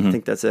woman. I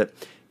think that's it.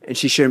 And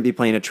she shouldn't be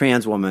playing a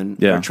trans woman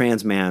or a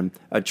trans man.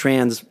 A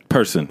trans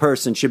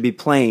person should be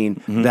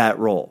playing that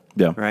role.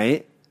 Yeah.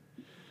 Right?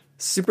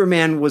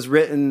 Superman was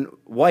written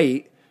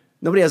white.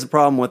 Nobody has a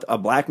problem with a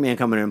black man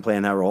coming in and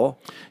playing that role.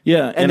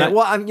 Yeah. And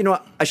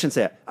I shouldn't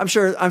say it. I'm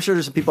sure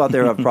there's some people out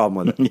there who have a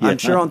problem with it. I'm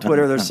sure on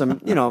Twitter there's some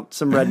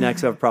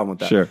rednecks who have a problem with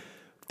that. Sure.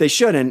 They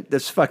shouldn't.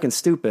 That's fucking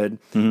stupid.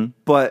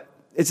 But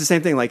it's the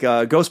same thing like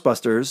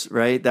Ghostbusters,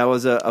 right? That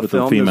was a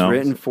film that was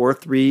written for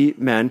 3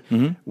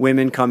 men.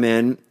 Women come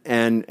in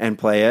and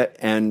play it,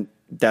 and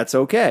that's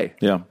okay.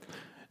 Yeah.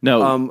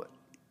 No.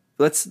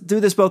 Let's do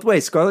this both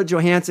ways. Scarlett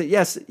Johansson,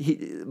 yes,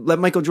 let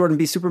Michael Jordan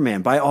be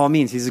Superman. By all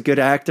means, he's a good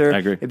actor. I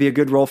agree. It'd be a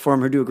good role for him.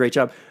 He'll do a great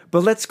job.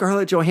 But let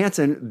Scarlett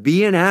Johansson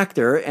be an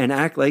actor and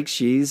act like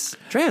she's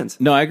trans.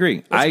 No, I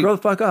agree. Let's grow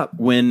the fuck up.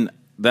 When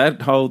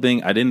that whole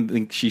thing, I didn't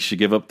think she should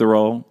give up the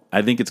role.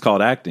 I think it's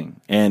called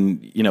acting.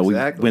 And,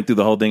 Exactly. we went through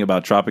the whole thing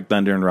about Tropic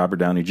Thunder and Robert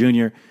Downey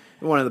Jr.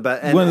 One of the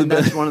best, and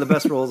that's one of the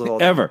best roles of all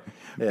time. Ever.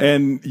 Yeah.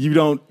 And you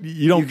don't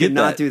get could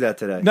not that. do that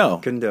today. No.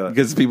 Couldn't do it.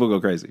 Because people go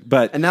crazy.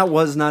 But And that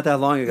was not that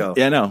long ago.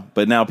 yeah, no.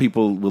 But now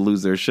people will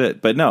lose their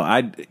shit. But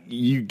no,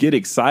 you get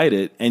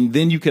excited, and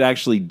then you could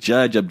actually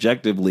judge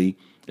objectively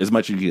as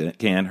much as you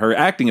can her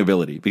acting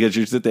ability, because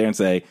you sit there and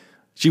say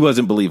she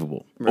wasn't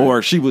believable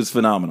or she was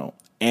phenomenal,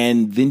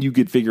 and then you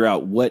could figure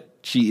out what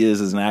she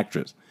is as an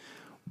actress.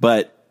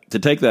 But to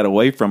take that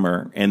away from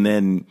her, and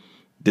then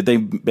did they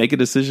make a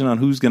decision on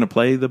who's going to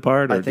play the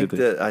part? Or I think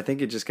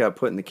it just got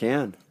put in the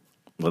can.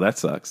 Well, that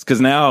sucks,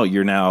 because now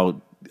you're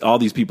all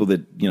these people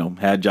that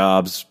had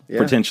jobs,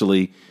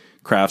 potentially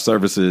craft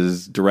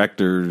services,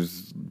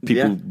 directors,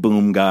 people,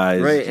 boom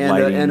guys, right? And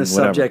lighting, and a whatever.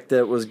 subject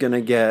that was going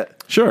to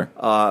get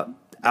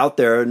out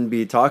there and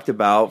be talked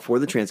about for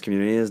the trans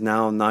community is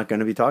now not going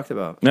to be talked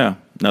about. Yeah,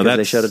 no,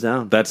 they shut it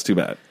down. That's too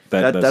bad.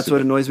 That's what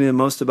annoys me the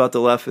most about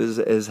the left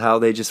is how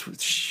they just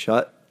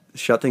shut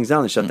things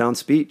down. They shut down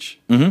speech.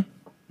 Mm-hmm.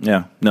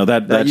 Yeah, no,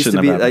 that used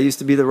to be happened. that used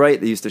to be the right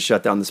that used to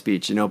shut down the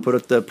speech. Put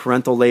up the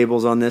parental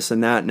labels on this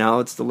and that. Now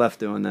it's the left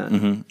doing that.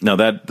 Mm-hmm. No,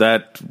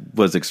 that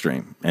was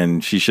extreme,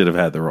 and she should have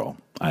had the role,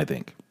 I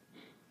think.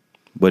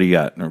 What do you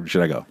got? Or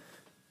should I go?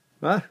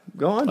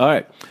 Go on. All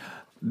right.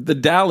 The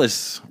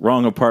Dallas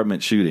wrong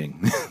apartment shooting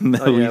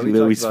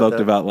that we spoke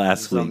about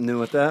last week. Something new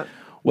with that?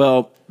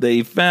 Well,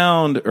 they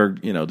found, or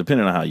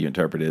depending on how you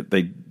interpret it,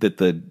 that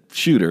the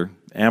shooter,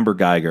 Amber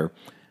Geiger,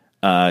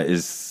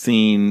 is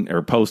seen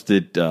or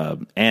posted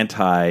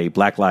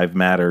anti-Black Lives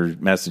Matter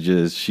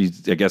messages.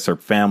 I guess her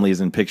family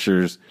is in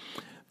pictures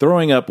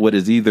throwing up what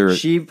is either...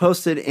 She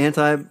posted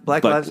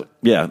anti-Black Lives?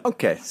 Yeah.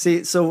 Okay.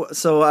 See,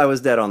 so I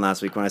was dead on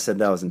last week when I said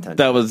that was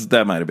intentional.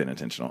 That might have been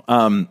intentional.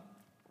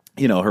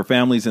 Her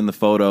family's in the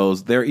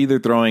photos. They're either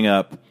throwing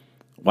up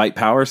white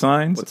power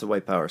signs. What's a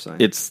white power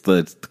sign? It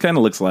kind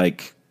of looks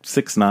like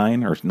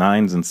 6-9 or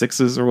 9s and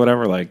 6s or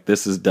whatever. Like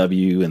this is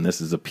W and this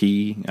is a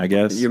P, I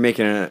guess. You're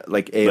making a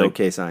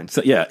A-OK sign.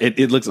 So yeah,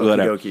 it looks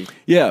whatever. Okey-dokey.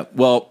 Yeah,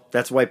 well,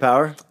 that's white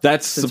power.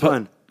 That's Since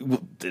when?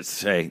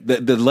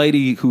 The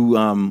lady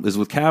who is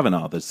with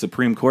Kavanaugh, the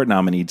Supreme Court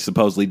nominee,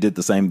 supposedly did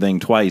the same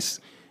thing twice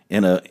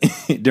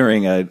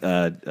during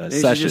a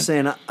She's session. just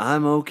saying,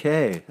 "I'm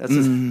okay." That's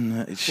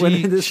when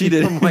did this she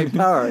did white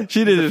power.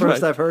 She did the it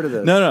first right. I've heard of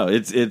this. No,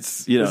 it's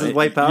This is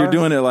white power? You're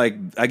doing it like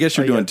I guess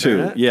you're you doing gotta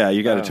turn two. it? Yeah,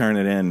 you got to Oh. turn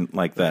it in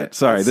like that. Okay.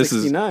 Sorry, That's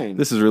this 69.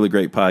 is really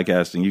great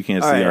podcasting. You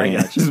can't All see right, our I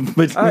hands, got you.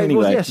 but All right,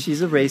 anyway, well, yeah,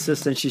 she's a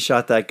racist and she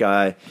shot that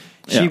guy.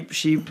 They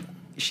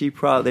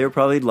were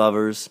probably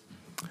lovers.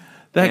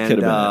 that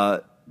could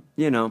have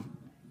been it.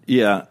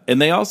 Yeah,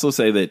 and they also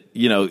say that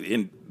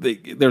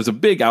there's a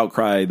big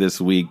outcry this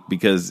week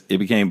because it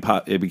became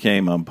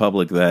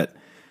public that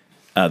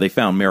they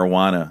found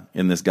marijuana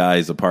in this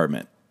guy's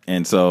apartment,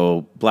 and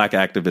so black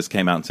activists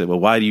came out and said, "Well,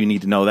 why do you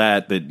need to know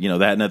that? That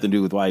had nothing to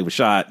do with why he was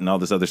shot and all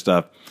this other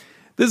stuff."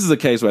 This is a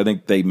case where I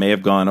think they may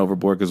have gone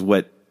overboard because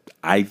what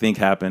I think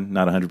happened,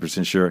 not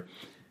 100% sure.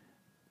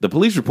 The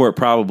police report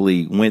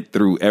probably went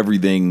through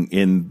everything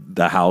in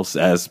the house,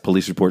 as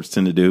police reports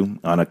tend to do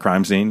on a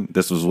crime scene.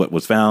 This was what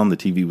was found. The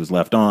TV was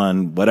left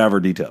on,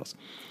 whatever details.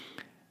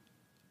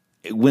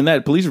 When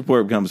that police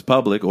report becomes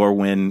public, or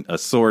when a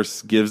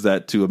source gives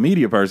that to a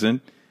media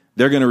person,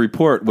 they're going to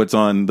report what's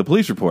on the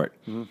police report.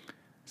 Mm-hmm.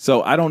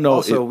 So I don't know.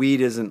 Also, weed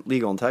isn't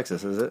legal in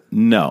Texas, is it?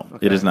 No,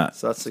 it is not.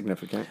 So that's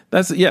significant.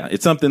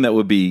 It's something that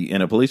would be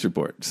in a police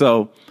report.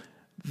 So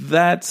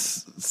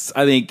that's,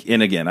 I think,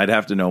 and again, I'd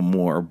have to know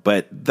more,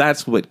 but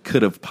that's what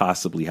could have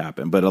possibly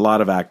happened. But a lot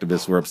of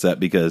activists were upset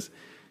because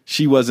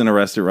she wasn't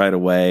arrested right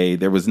away.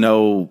 There was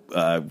no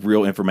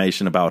real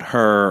information about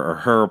her or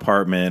her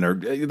apartment, or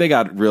they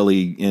got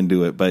really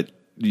into it. But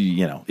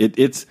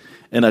it's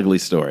an ugly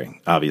story,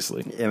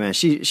 obviously. Yeah, man,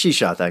 she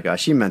shot that guy.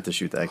 She meant to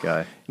shoot that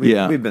guy.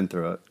 We've been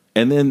through it.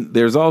 And then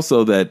there's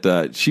also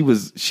that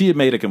she had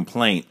made a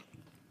complaint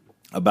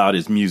about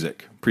his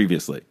music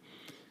previously.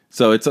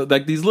 So it's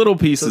like these little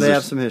pieces. So they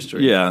have some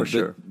history, for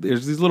sure.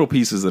 There's these little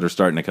pieces that are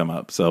starting to come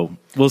up. So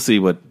we'll see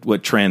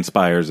what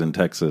transpires in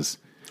Texas.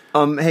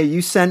 Hey,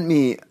 you sent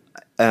me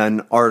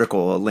an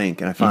article, a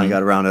link, and I finally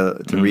got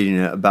around to reading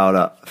it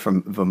about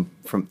from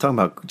talking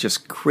about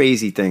just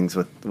crazy things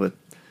with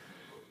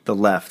the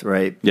left,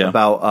 right? Yeah.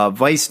 About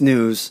Vice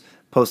News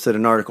posted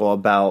an article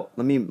about.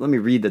 Let me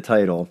read the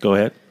title. Go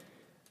ahead.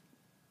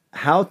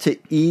 How to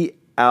eat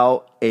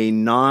out a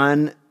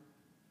non-operative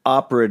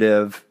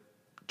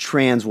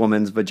trans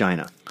woman's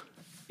vagina.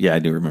 Yeah, I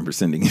do remember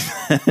sending you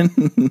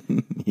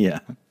that. Yeah.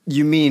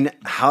 You mean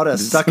how to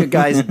suck a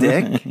guy's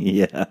dick?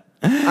 Yeah.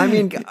 I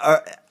mean,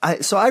 I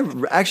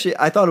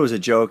thought it was a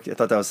joke. I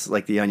thought that was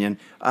like The Onion.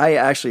 I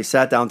actually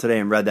sat down today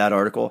and read that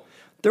article.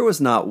 There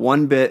was not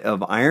one bit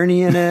of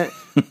irony in it.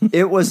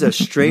 It was a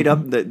straight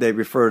up. They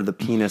refer to the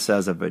penis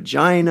as a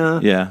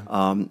vagina. Yeah.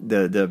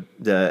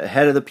 The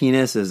head of the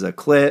penis is a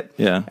clit.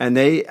 Yeah. And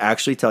they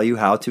actually tell you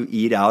how to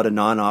eat out a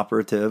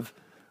non-operative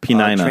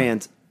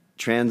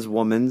trans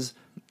woman's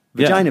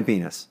vagina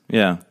penis.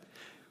 Yeah.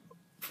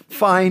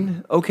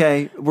 Fine.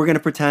 Okay. We're gonna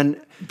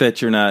pretend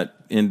that you're not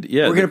in.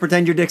 Yeah. We're gonna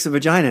pretend your dick's a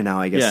vagina now.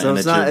 I guess. Yeah,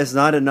 so it's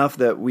not enough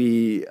that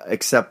we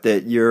accept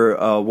that you're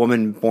a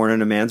woman born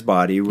in a man's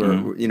body.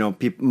 Where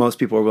most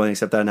people are willing to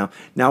accept that now.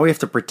 Now we have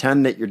to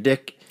pretend that your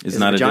dick is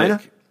not a vagina. A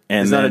dick.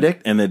 And it's not a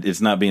dick, and that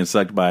it's not being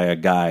sucked by a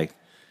guy.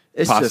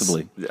 It's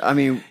possibly. Just, I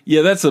mean,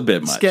 yeah, that's a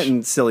bit much. It's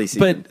getting silly.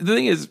 But the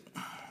thing is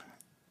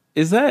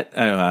that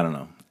I don't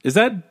know. Is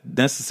that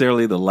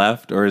necessarily the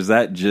left, or is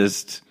that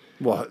just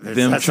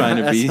them trying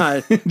to be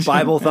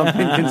Bible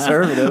thumping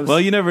conservatives?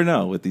 Well, you never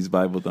know with these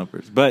Bible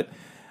thumpers, but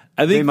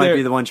I think they might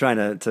be the one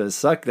trying to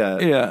suck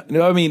that. Yeah,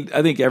 no, I mean,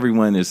 I think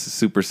everyone is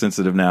super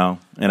sensitive now,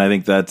 and I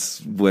think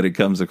that's what it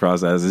comes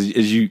across as.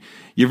 Is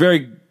you're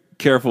very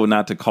careful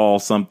not to call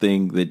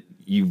something that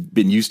you've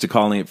been used to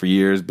calling it for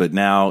years, but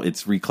now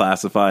it's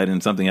reclassified in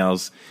something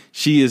else.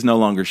 She is no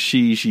longer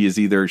she. She is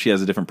either she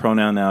has a different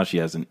pronoun now.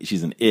 She's an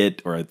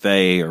it or a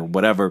they or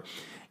whatever.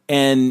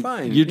 And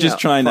you're just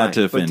trying not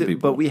to offend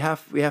people. But we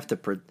have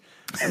to.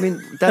 I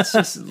mean, that's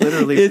just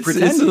literally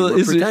pretending.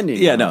 We're pretending.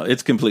 Yeah, no,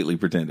 it's completely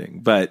pretending.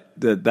 But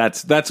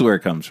that's where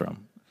it comes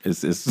from.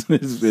 Is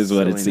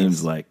what it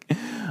seems like.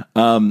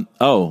 How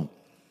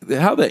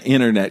the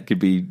internet could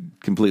be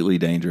completely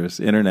dangerous.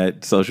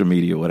 Internet, social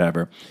media,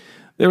 whatever.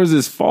 There was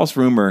this false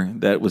rumor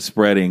that was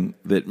spreading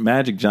that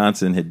Magic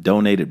Johnson had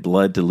donated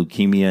blood to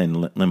leukemia and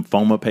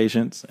lymphoma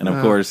patients. And,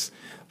 of course,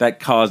 that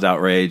caused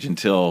outrage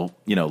until,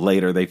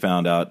 later they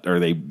found out or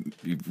they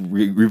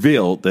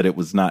revealed that it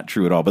was not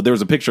true at all. But there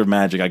was a picture of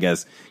Magic, I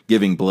guess,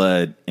 giving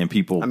blood, and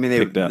people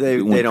picked up. They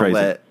don't crazy.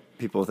 let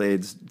people with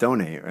AIDS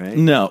donate, right?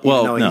 No.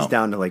 Well, he's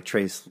down to,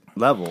 trace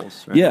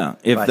levels, right? Yeah.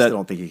 I still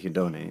don't think he can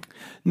donate.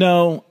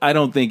 No, I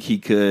don't think he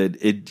could.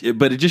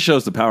 But it just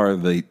shows the power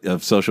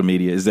of social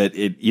media is that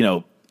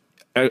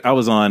I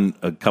was on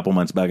a couple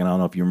months back, and I don't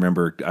know if you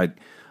remember.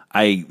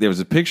 There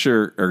was a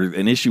picture or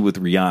an issue with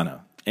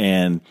Rihanna,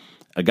 and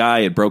a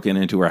guy had broken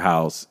into her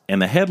house,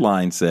 and the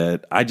headline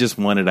said, "I just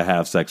wanted to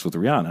have sex with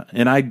Rihanna."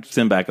 And I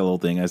sent back a little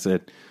thing. I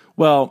said,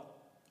 "Well,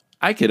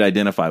 I could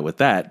identify with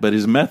that, but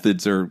his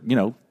methods are,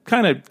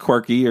 kind of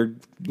quirky or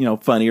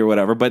funny or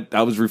whatever." But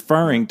I was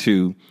referring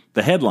to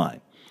the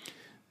headline.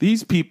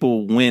 These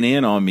people went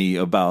in on me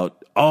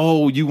about,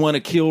 "Oh, you want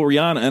to kill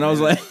Rihanna?" And I was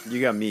like,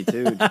 "You got me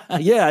too."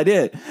 Yeah, I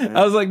did. Yeah.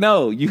 I was like,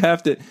 "No, you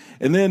have to."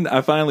 And then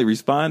I finally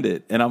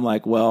responded, and I'm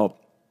like, "Well,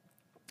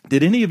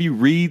 did any of you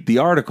read the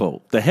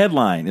article? The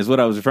headline is what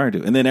I was referring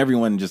to." And then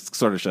everyone just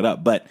sort of shut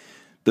up. But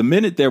the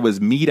minute there was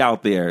meat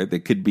out there that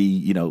could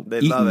be, they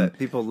eaten, love it.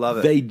 People love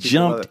it. They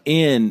jumped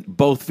in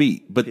both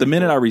feet. But the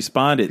minute I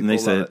responded, and they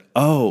said,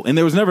 "Oh," and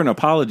there was never an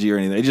apology or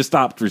anything. They just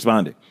stopped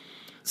responding.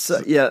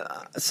 So yeah,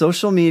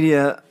 social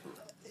media,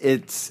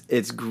 it's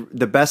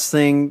the best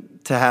thing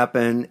to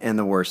happen and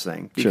the worst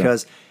thing,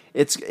 because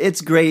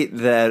it's great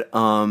that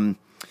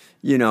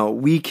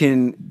we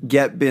can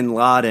get Bin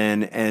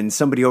Laden and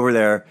somebody over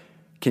there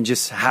can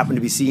just happen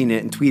to be seeing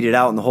it and tweet it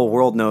out, and the whole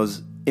world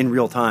knows in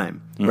real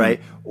time,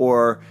 right?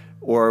 Or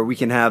we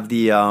can have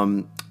the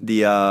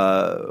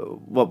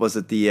what was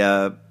it,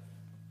 the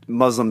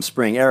Muslim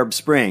Spring, Arab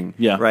Spring,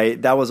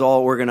 right? That was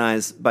all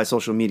organized by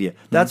social media.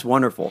 That's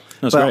wonderful.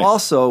 That's but great.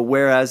 Also,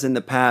 whereas in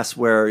the past,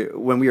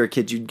 when we were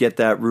kids, you'd get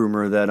that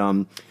rumor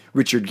that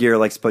Richard Gere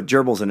likes to put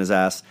gerbils in his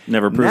ass.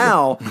 Never proved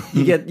now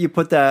you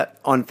put that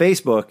on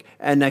Facebook,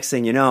 and next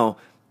thing you know,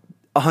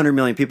 100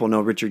 million people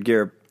know Richard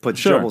Gere puts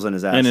gerbils in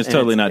his ass, and it's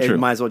totally not true. It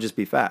might as well just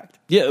be fact.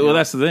 Yeah, well,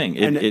 that's the thing.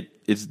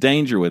 It's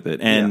danger with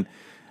it, and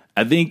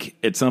I think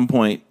at some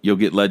point you'll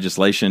get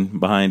legislation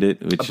behind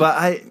it. Which, but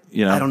I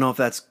don't know if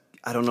that's.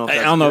 I don't know if I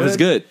that's don't know if it's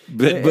good,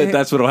 but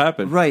that's what'll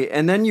happen. Right.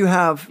 And then you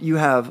have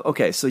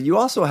okay, so you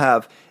also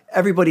have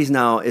everybody's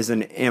now is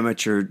an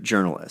amateur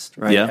journalist,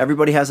 right? Yeah.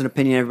 Everybody has an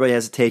opinion, everybody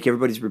has a take,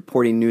 everybody's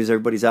reporting news,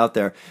 everybody's out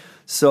there.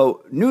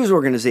 So news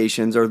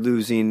organizations are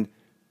losing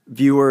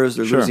viewers,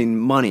 they're losing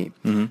money.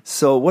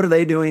 So what are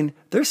they doing?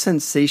 They're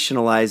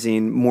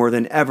sensationalizing more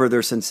than ever.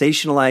 They're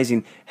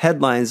sensationalizing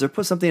headlines. They're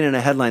put something in a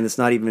headline that's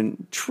not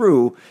even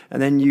true,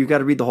 and then you got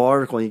to read the whole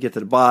article and you get to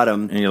the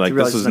bottom. And you're like,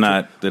 this was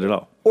not good at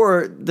all.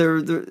 Or there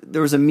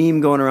was a meme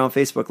going around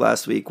Facebook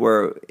last week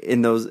where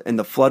in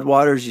the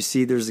floodwaters you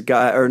see there's a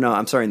guy, or no,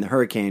 I'm sorry, in the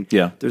hurricane.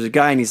 Yeah. There's a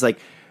guy and he's like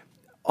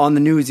on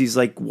the news, he's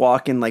like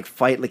walking like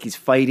he's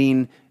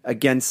fighting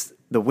against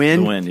the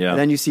wind. Yeah. And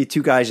then you see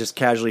two guys just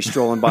casually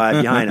strolling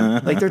by behind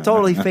him. Like they're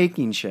totally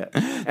faking shit.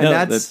 And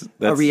that's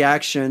a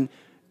reaction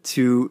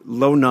to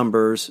low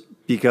numbers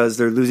because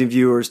they're losing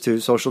viewers to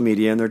social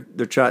media and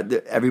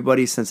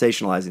everybody's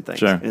sensationalizing things.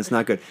 Sure. And it's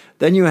not good.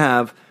 Then you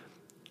have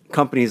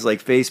companies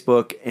like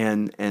Facebook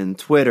and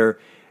Twitter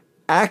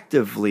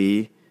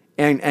actively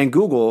and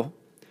Google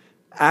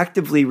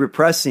actively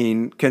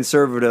repressing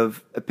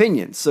conservative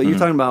opinions. So you're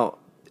talking about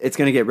it's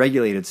going to get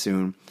regulated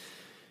soon.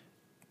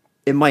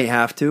 It might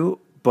have to,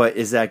 but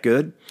is that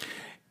good?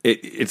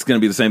 It's going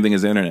to be the same thing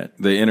as the internet.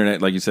 The internet,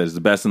 like you said, is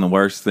the best and the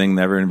worst thing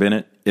ever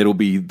invented. It'll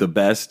be the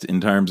best in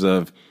terms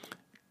of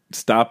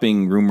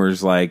stopping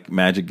rumors like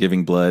magic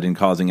giving blood and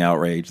causing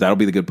outrage. That'll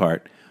be the good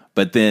part.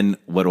 But then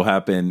what will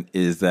happen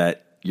is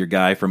that your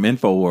guy from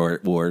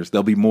InfoWars,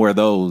 there'll be more of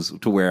those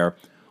to where,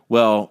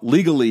 well,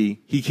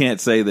 legally he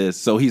can't say this,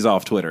 so he's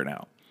off Twitter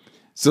now.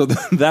 So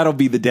that'll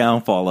be the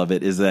downfall of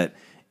it, is that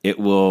it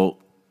will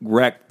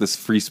wreck this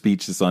free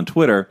speech that's on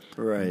Twitter,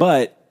 right?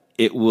 But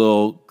it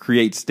will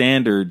create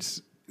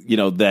standards,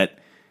 that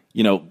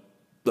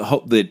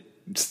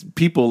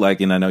people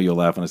like, and I know you'll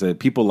laugh when I say it,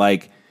 people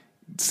like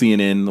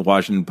CNN, the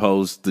Washington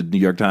Post, the New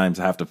York Times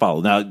have to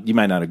follow. Now, you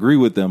might not agree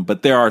with them,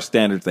 but there are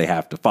standards they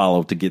have to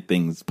follow to get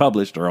things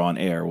published or on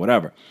air or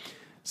whatever.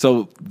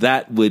 So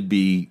that would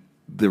be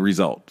the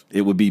result.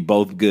 It would be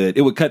both good.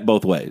 It would cut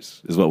both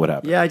ways, is what would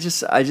happen. Yeah, I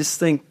just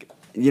think,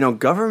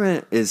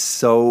 government is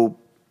so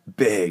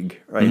big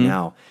right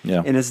now,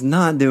 and it's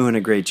not doing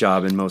a great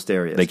job in most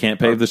areas. They can't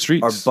pave the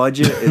streets. Our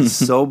budget is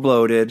so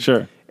bloated.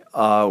 Sure.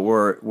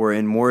 We're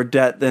in more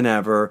debt than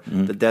ever.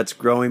 The debt's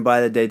growing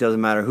by the day.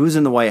 Doesn't matter who's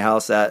in the White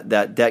House.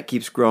 That debt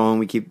keeps growing.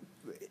 We keep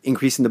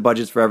increasing the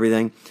budgets for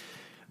everything.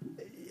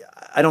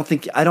 I don't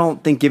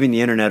think giving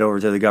the internet over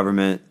to the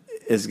government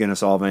is going to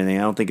solve anything.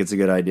 I don't think it's a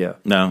good idea.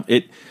 No,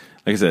 like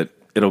I said,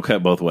 it'll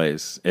cut both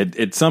ways.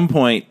 At some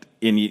point,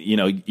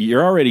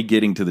 you're already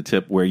getting to the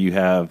tip where you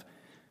have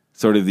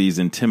sort of these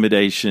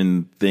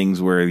intimidation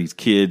things where these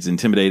kids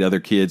intimidate other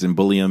kids and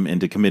bully them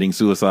into committing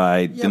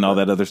suicide and all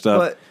that other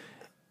stuff.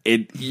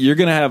 You're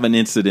going to have an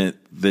incident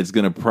that's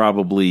going to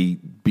probably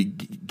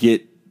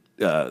get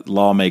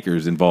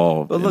lawmakers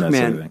involved. But look,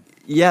 man, sort of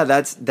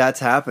thing. That's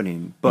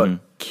happening. But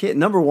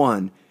number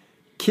one,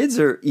 kids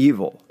are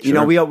evil.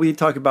 Sure. We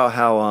talk about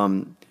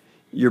how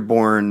you're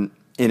born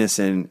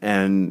innocent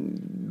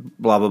and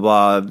blah blah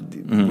blah.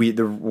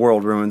 The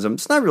world ruins them.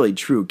 It's not really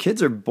true.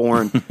 Kids are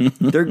born.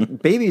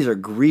 Babies are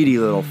greedy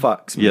little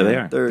fucks. Man. Yeah, they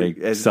are.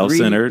 They're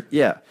self-centered.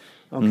 Yeah.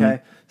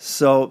 Okay.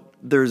 So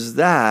there's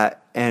that.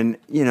 And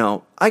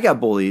I got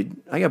bullied.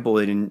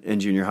 In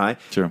junior high.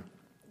 Sure.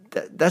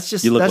 That's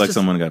just you look like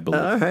someone got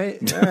bullied. All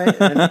right.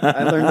 And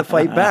I learned to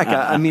fight back.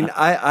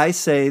 I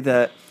say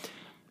that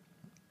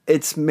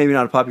it's maybe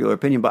not a popular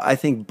opinion, but I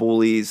think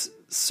bullies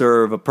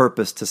serve a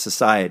purpose to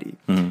society.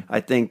 I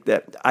think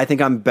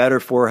I'm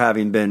better for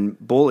having been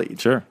bullied.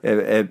 Sure.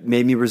 It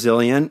made me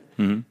resilient,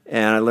 and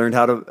I learned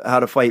how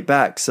to fight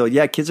back. So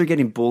yeah, kids are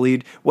getting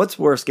bullied. What's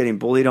worse, getting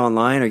bullied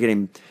online or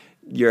getting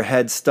your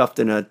head stuffed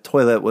in a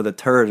toilet with a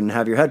turd and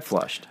have your head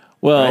flushed?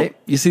 Well, right?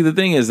 You see,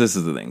 this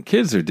is the thing.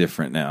 Kids are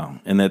different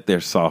now in that they're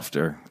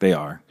softer. They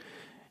are.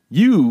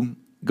 You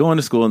going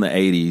to school in the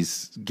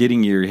 80s,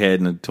 getting your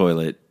head in a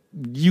toilet,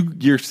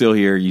 you're still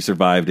here. You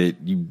survived it.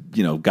 You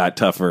got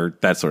tougher,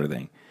 that sort of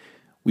thing.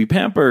 We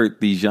pamper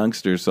these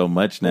youngsters so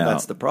much now. Well,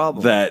 that's the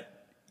problem. That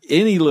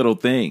any little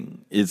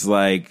thing is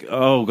like,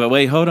 oh,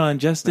 wait, hold on,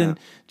 Justin. Yeah.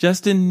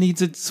 Justin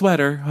needs a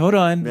sweater. Hold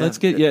on, let's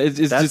get. Yeah, it's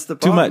just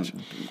too much.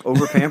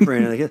 Over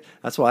pampering.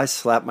 That's why I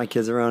slap my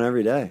kids around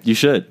every day. You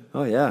should.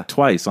 Oh yeah,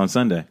 twice on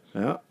Sunday.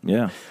 Yeah.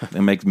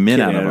 It makes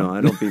men out of them.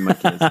 I don't beat my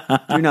kids.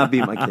 Do not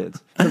beat my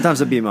kids.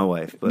 Sometimes I beat my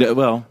wife, but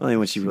only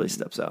when she really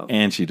steps out,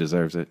 and she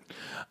deserves it.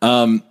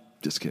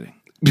 Just kidding.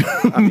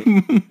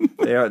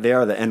 They are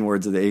the N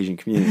words of the Asian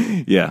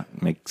community. Yeah,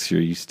 make sure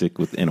you stick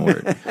with N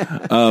word.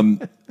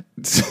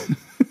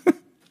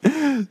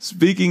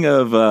 Speaking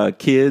of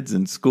kids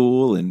and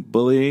school and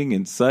bullying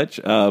and such,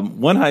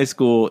 one high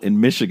school in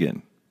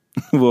Michigan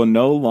will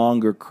no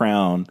longer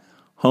crown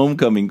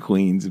homecoming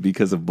queens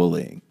because of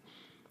bullying.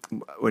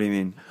 What do you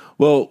mean?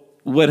 Well,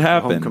 what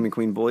happened? Homecoming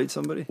queen bullied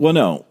somebody? Well,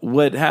 no.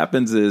 What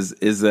happens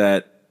is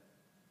that,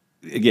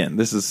 again,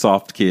 this is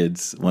soft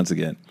kids once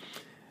again.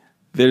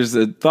 There's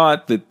a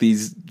thought that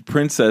these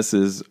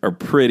princesses are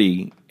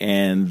pretty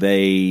and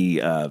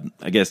they,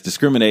 I guess,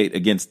 discriminate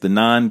against the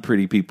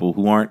non-pretty people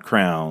who aren't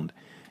crowned.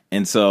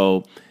 And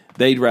so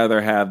they'd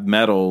rather have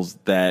medals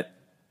that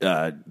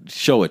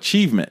show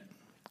achievement.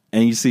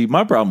 And you see,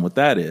 my problem with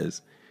that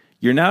is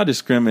you're now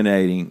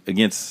discriminating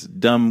against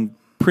dumb,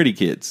 pretty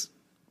kids.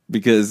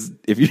 Because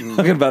if you're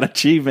talking about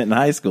achievement in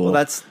high school... Well,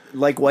 that's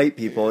like white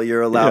people.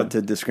 You're allowed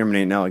to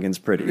discriminate now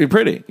against pretty. You're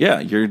pretty. Yeah,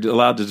 you're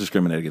allowed to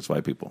discriminate against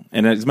white people.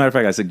 And as a matter of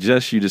fact, I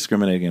suggest you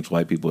discriminate against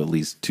white people at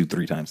least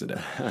 2-3 times a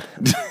day.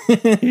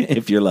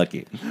 If you're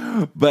lucky.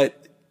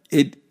 But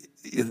the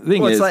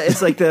thing is...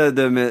 It's like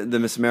the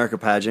Miss America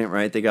pageant,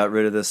 right? They got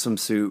rid of the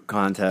swimsuit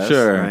contest,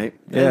 sure. right?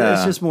 Yeah.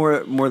 It's just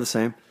more the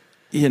same.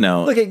 You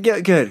know, look at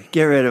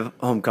get rid of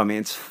homecoming.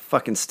 It's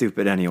fucking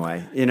stupid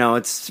anyway. You know,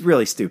 it's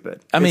really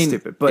stupid. I mean,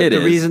 stupid. But the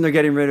reason they're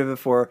getting rid of it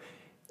for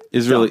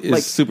is really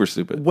super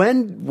stupid.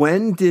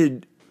 When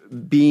did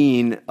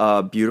being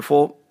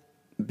beautiful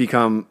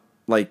become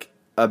like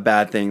a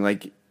bad thing?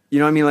 Like, you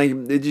know what I mean?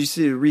 Like, did you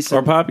see a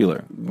recent or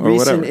popular or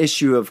whatever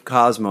issue of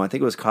Cosmo? I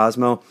think it was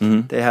Cosmo.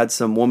 Mm-hmm. They had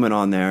some woman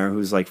on there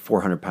who's like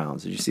 400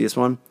 pounds. Did you see this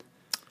one?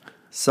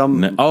 Some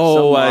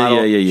model.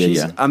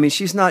 Yeah. I mean,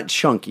 she's not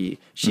chunky.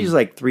 She's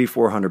like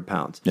 300-400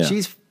 pounds. Yeah.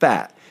 She's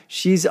fat.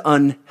 She's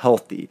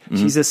unhealthy. Mm-hmm.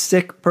 She's a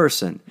sick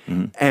person.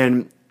 Mm-hmm.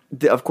 And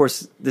of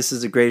course, this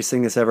is the greatest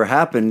thing that's ever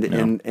happened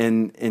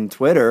in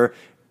Twitter.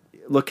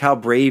 Look how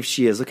brave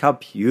she is. Look how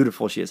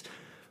beautiful she is.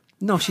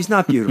 No, she's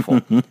not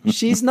beautiful.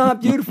 She's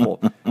not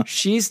beautiful.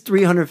 She's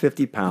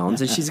 350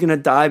 pounds, and she's going to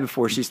die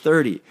before she's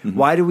 30. Mm-hmm.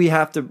 Why do we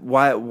have to?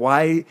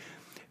 Why?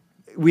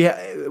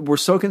 We're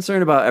so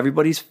concerned about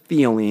everybody's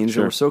feelings,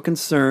 sure. and we're so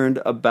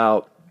concerned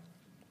about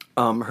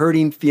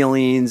hurting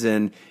feelings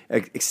and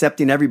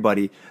accepting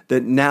everybody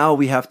that now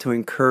we have to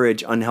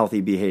encourage unhealthy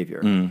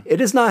behavior.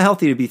 It is not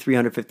healthy to be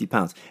 350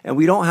 pounds. And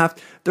we don't have,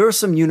 there are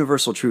some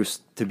universal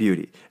truths to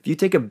beauty. If you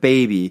take a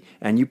baby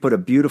and you put a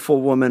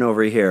beautiful woman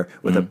over here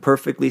with a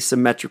perfectly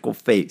symmetrical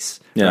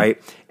face,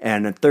 right?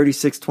 And a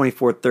 36,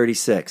 24,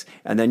 36,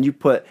 and then you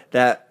put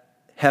that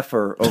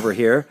heifer over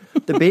here,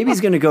 the baby's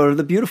going to go to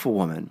the beautiful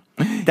woman.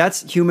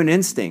 That's human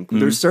instinct.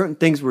 There's certain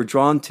things we're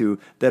drawn to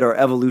that are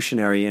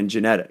evolutionary and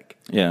genetic.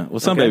 Yeah, well,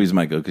 some babies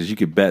might go because you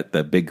could bet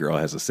that big girl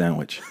has a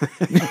sandwich.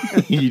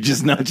 You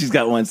just know she's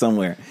got one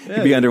somewhere. Yeah,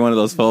 could be under one of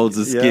those folds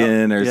of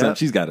skin or something.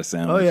 She's got a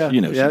sandwich. Oh, yeah. You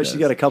know she's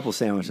got a couple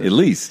sandwiches. At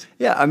least.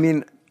 Yeah, I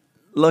mean,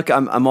 look,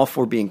 I'm all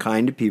for being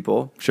kind to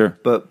people. Sure.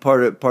 But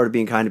part of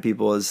being kind to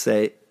people is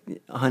say,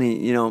 honey,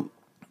 you know,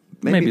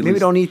 maybe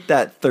don't eat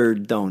that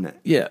third donut.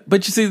 Yeah,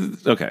 but you see,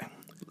 okay,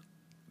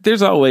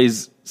 there's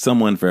always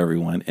someone for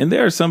everyone, and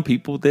there are some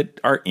people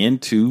that are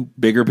into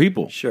bigger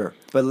people. Sure,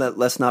 but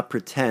let's not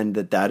pretend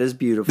that is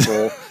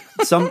beautiful.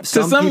 To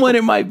someone people,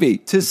 it might be.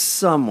 To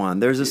someone,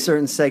 there's a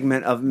certain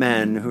segment of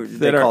men who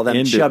they call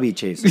them chubby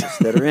chasers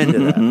that are into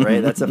that.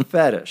 Right, that's a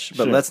fetish.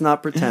 But let's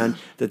not pretend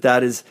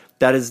that is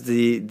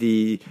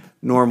the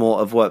normal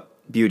of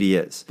what beauty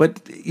is.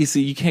 But you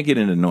see, you can't get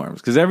into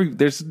norms because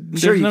there's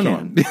no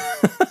norm.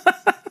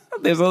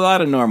 There's a lot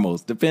of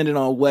normals depending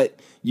on what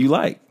you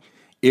like.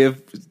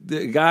 If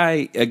the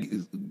guy,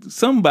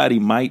 somebody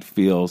might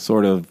feel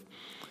sort of,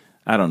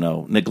 I don't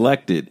know,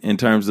 neglected in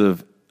terms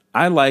of,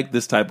 I like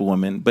this type of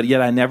woman, but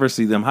yet I never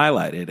see them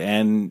highlighted.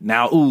 And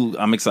now,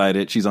 I'm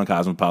excited. She's on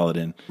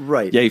Cosmopolitan.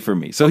 Right. Yay for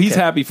me. So he's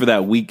happy for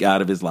that week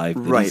out of his life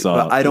that right. he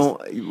saw. But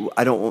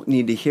I don't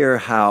need to hear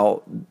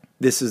how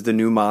this is the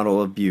new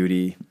model of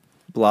beauty.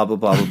 Blah blah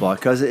blah blah blah.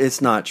 Because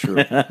it's not true.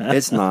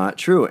 It's not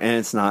true, and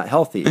it's not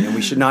healthy. And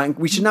we should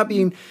not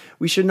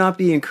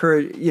be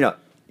encouraged. You know,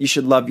 you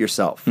should love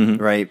yourself,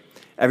 right?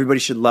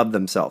 Everybody should love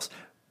themselves,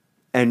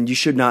 and you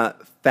should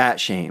not fat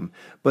shame.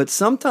 But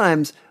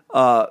sometimes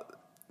a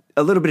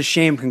little bit of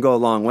shame can go a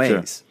long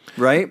ways,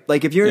 right?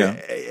 Like if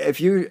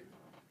you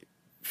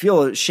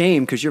feel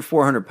shame because you're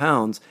 400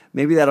 pounds,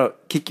 maybe that'll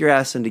kick your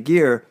ass into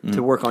gear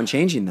to work on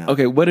changing that.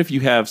 Okay, what if you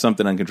have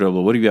something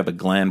uncontrollable? What if you have a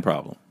gland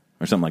problem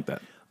or something like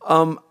that?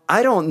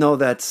 I don't know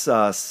that's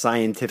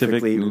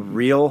scientifically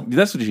real.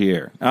 That's what you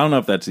hear. I don't know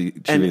if that's true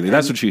either.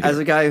 That's what you hear. As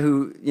a guy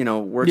who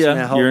works in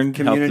a health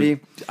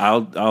community,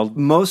 I'll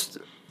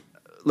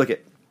look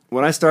at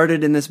when I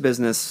started in this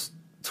business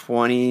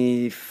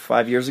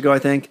 25 years ago. I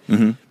think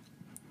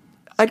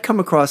I'd come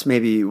across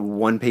maybe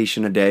one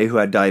patient a day who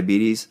had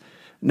diabetes.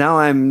 Now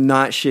I'm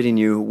not shitting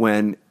you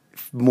when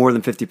more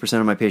than 50%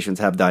 of my patients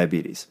have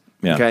diabetes.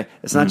 Yeah. Okay,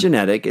 it's not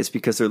genetic. It's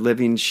because they're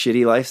living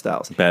shitty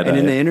lifestyles. Bad and diet.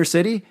 In the inner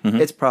city,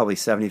 it's probably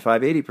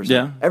 75-80%.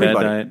 Yeah,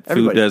 everybody, bad diet,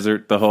 food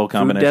desert, the whole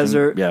combination. Food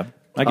desert. Yeah,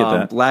 I get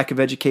that. Lack of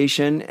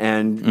education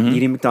and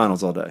eating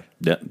McDonald's all day.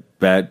 Yeah,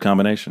 bad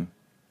combination.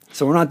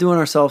 So we're not doing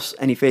ourselves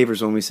any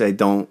favors when we say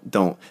don't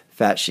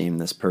fat shame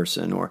this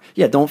person, or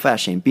don't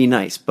fat shame. Be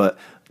nice, but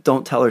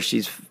don't tell her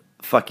she's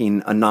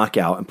fucking a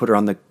knockout and put her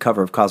on the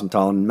cover of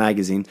Cosmopolitan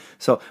magazine.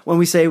 So when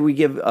we say we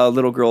give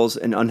little girls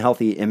an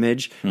unhealthy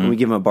image when we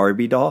give them a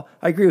Barbie doll,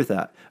 I agree with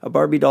that. A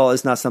Barbie doll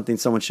is not something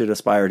someone should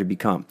aspire to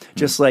become.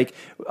 Just like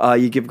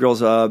you give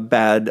girls a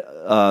bad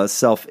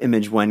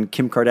self-image when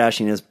Kim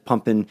Kardashian is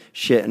pumping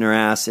shit in her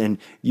ass and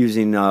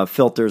using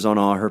filters on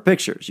all her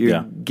pictures.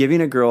 You're giving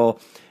a girl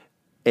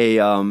a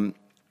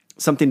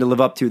something to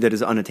live up to that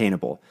is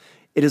unattainable.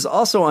 It is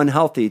also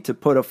unhealthy to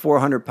put a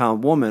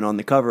 400-pound woman on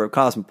the cover of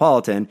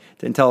Cosmopolitan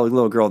and tell a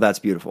little girl that's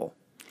beautiful.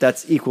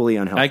 That's equally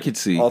unhealthy. I could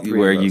see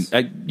where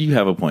you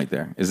have a point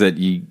there. Is that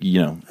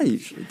you know? I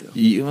usually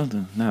do.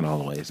 Well, not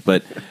always,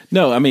 but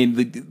no. I mean,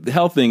 the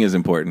health thing is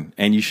important,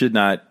 and you should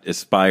not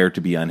aspire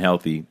to be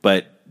unhealthy.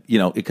 But you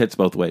know, it cuts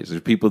both ways.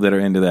 There's people that are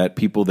into that,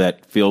 people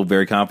that feel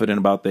very confident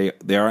about they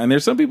are, and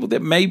there's some people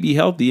that may be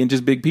healthy and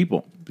just big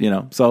people. You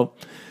know, so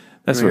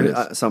that's what it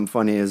is. Something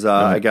funny is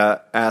I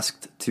got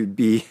asked to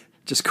be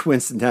just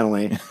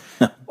coincidentally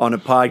on a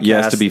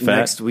podcast to be fat?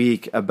 next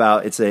week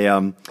about it's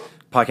a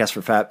podcast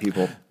for fat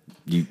people.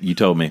 You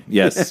told me.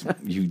 Yes,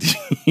 you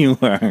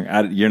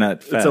are. You're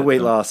not fat. It's a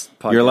weight loss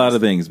podcast. You're a lot of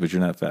things, but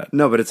you're not fat.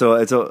 No, but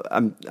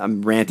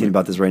I'm ranting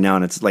about this right now,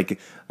 and it's like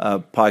a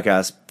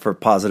podcast for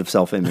positive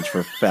self-image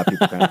for fat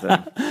people kind of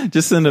thing.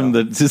 Just send them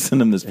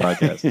this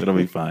podcast. It'll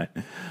be fine.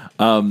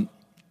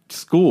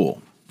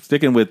 School.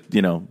 Sticking with,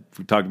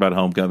 we talked about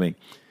homecoming.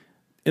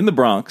 In the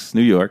Bronx,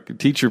 New York, a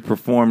teacher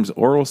performs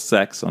oral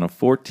sex on a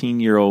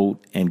 14-year-old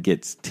and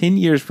gets 10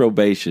 years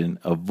probation,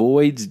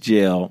 avoids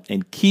jail,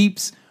 and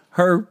keeps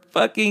her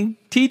fucking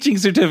teaching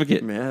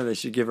certificate. Man, they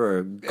should give her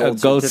a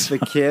gold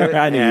certificate.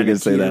 I knew you were going to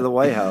say that. To the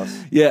White House.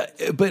 Yeah,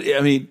 but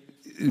I mean,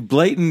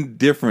 blatant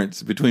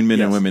difference between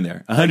men and women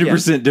there.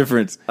 100%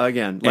 difference.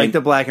 Again, like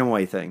the black and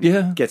white thing.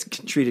 Yeah. Gets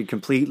treated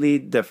completely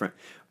different.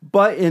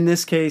 But in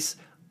this case,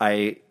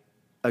 I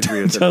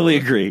agree with totally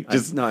agree.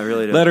 Just I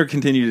really do. Let her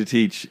continue to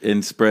teach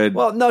and spread.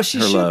 Well, no, she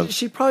her should. love.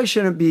 She probably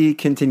shouldn't be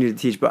continue to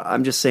teach. But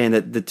I'm just saying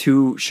that the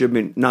two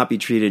should not be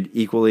treated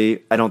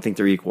equally. I don't think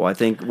they're equal. I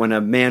think when a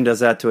man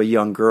does that to a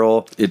young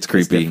girl, it's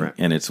creepy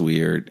and it's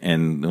weird.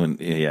 And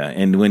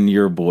when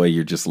you're a boy,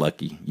 you're just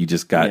lucky. You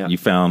just got you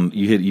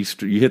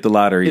hit the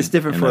lottery. It's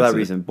different for that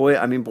reason.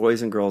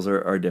 Boys and girls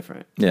are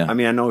different. Yeah. I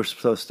mean, I know we're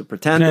supposed to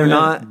pretend they're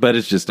not, but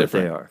it's just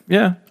different. They are.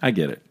 Yeah, I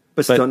get it.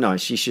 But still, no,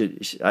 she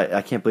should.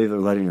 I can't believe they're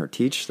letting her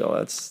teach, though.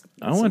 That's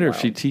I wonder if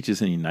she teaches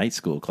any night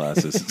school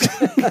classes.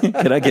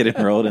 Could I get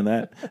enrolled in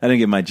that? I didn't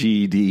get my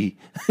GED.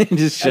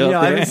 Just show up there.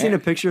 I haven't seen a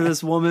picture of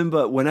this woman,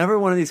 but whenever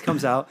one of these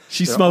comes out,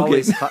 she's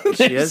smoking.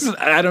 She is?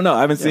 I don't know.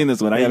 I haven't seen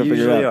this one. I got to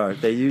figure it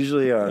out. They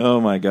usually are.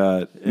 Oh, my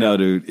God. Yeah. No,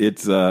 dude.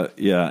 It's,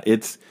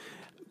 it's,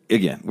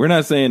 again, we're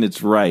not saying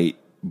it's right,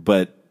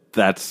 but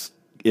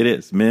it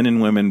is. Men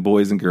and women,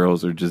 boys and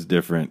girls are just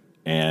different,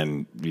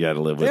 and you got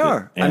to live with it. They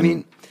are. I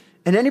mean...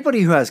 And anybody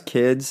who has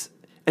kids,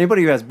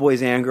 anybody who has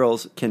boys and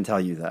girls can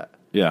tell you that.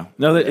 Yeah.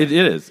 No, it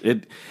is.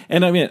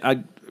 And I mean,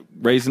 I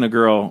raising a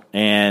girl,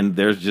 and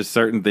there's just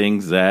certain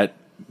things that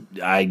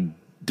I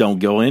don't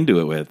go into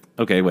it with.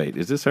 Okay, wait,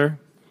 is this her?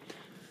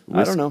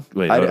 I don't know.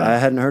 Wait, I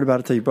hadn't heard about it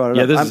until you brought it up.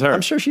 Yeah, this is her.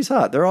 I'm sure she's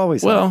hot. They're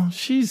always hot. Well,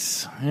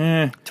 she's...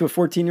 To a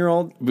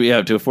 14-year-old?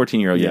 Yeah, to a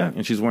 14-year-old, yeah.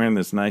 And she's wearing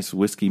this nice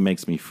Whiskey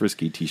Makes Me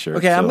Frisky t-shirt.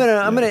 Okay, I'm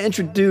gonna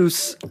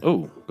introduce...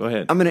 Oh, go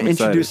ahead. I'm gonna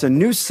introduce a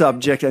new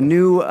subject, a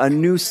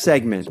new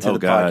segment to the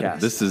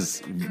podcast. This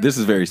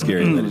is very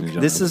scary, ladies and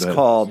gentlemen. This is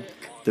called...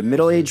 The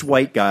Middle-Aged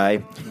White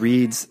Guy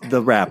Reads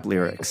the Rap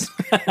Lyrics.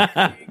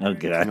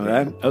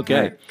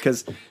 Okay.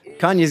 Because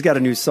Kanye's got a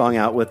new song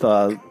out with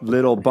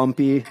Little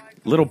Bumpy...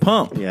 Little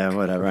Pump. Yeah,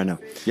 whatever, I know.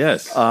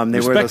 Yes. They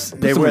wear those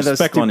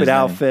stupid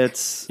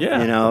outfits. Yeah.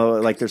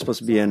 Like they're supposed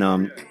to be in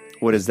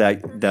what is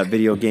that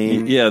video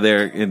game? Yeah,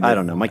 they're in I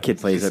don't know. My kid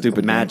plays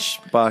stupid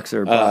Matchbox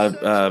or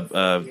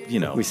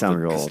we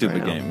sound real old. Stupid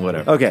right game, now.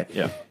 whatever. Okay.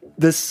 Yeah.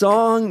 The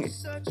song,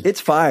 it's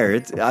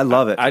fire. I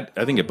love it. I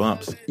think it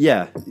bumps.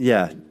 Yeah.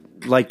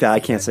 Like that. I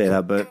can't say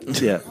that,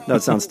 but yeah, that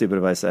would sound stupid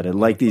if I said it.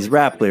 Like these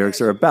rap lyrics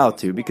are about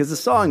to, because the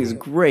song is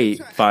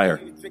great. Fire.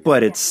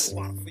 But it's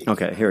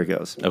okay, here it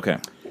goes. Okay.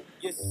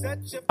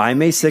 I'm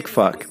a sick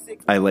fuck.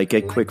 I like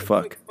a quick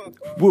fuck.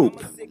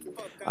 Whoop.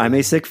 I'm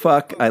a sick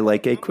fuck. I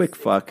like a quick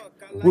fuck.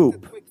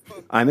 Whoop.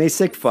 I'm a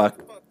sick fuck.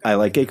 I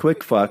like a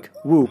quick fuck.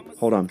 Whoop.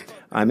 Hold on.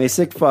 I'm a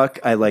sick fuck.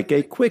 I like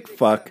a quick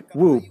fuck.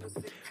 Whoop.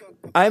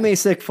 I'm a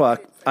sick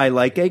fuck. I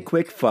like a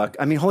quick fuck.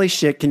 I mean, holy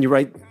shit, can you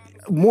write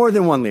more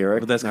than one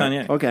lyric? But that's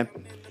Kanye. Okay.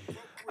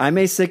 I'm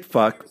a sick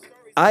fuck.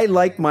 I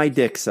like my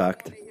dick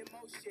sucked.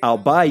 I'll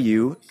buy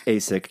you a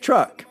sick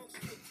truck.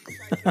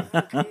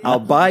 I'll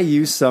buy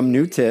you some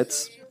new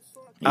tits.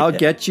 I'll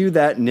get you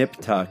that nip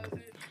tuck.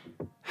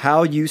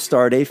 How you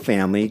start a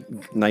family.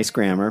 Nice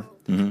grammar.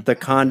 Mm-hmm. The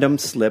condom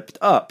slipped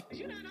up.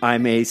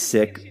 I'm a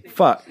sick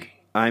fuck.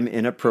 I'm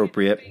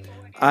inappropriate.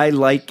 I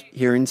like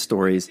hearing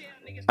stories.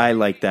 I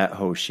like that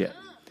whole shit.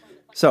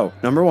 So,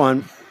 number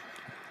one,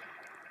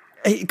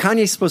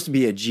 Kanye's supposed to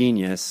be a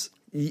genius.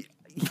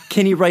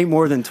 Can he write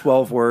more than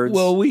 12 words?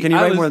 Well, can he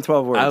write more than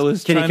 12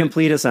 words? Can he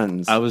complete a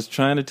sentence? I was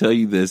trying to tell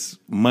you this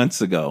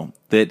months ago,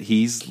 that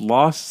he's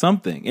lost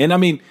something. And I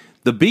mean,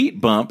 The beat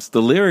bumps.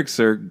 The lyrics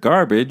are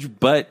garbage,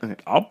 but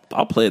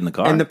I'll play it in the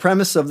car. And the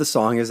premise of the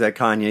song is that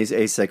Kanye's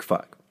a sick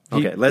fuck.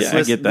 Okay, let's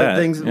I get that.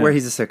 the things where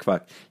he's a sick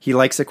fuck. He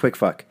likes a quick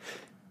fuck.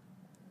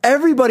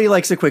 Everybody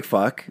likes a quick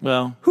fuck.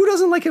 Well, who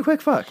doesn't like a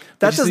quick fuck?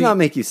 That does not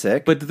make you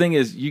sick. But the thing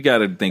is, you got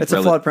to think. It's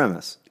a flawed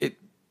premise.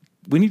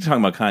 When you're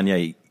talking about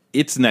Kanye,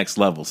 it's next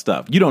level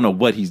stuff. You don't know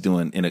what he's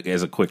doing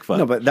as a quick fuck.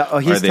 No, but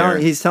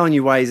he's telling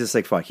you why he's a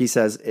sick fuck. He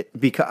says,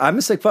 because I'm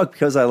a sick fuck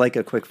because I like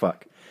a quick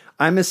fuck.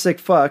 I'm a sick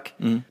fuck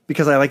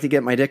because I like to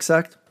get my dick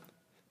sucked.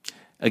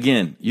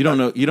 Again, you don't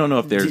know. You don't know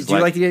if there's. Do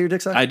you like to get your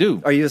dick sucked? I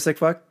do. Are you a sick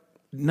fuck?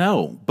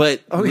 No,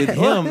 but with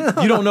him,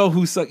 you don't know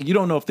who suck. You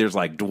don't know if there's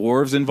like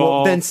dwarves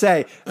involved. Well, then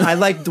say I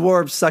like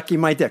dwarves sucking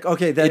my dick.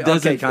 Okay, then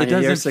okay,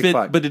 Kanye, you're a sick fit,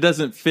 fuck. but it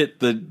doesn't fit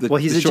the.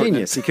 Well, he's a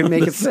genius. He can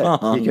make it fit.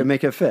 He can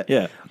make it fit.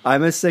 Yeah,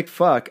 I'm a sick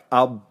fuck.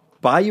 I'll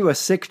buy you a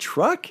sick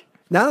truck.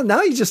 Now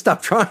you just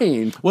stop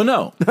trying. Well,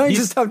 no, now you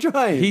just stop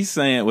trying. He's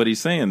saying what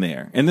he's saying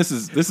there, and this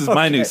is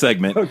my new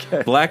segment.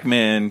 Okay. Black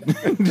man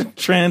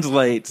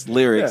translates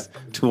lyrics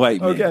to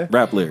white men.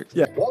 Rap lyrics.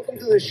 Yeah. Welcome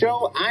to the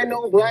show. I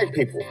Know Black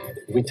People.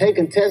 We take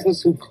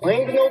contestants who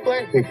claim to know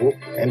black people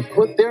and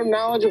put their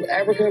knowledge of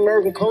African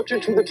American culture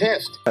to the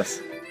test. Yes.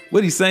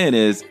 What he's saying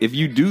is, if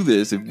you do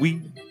this, if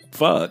we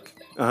fuck,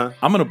 I'm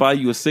gonna buy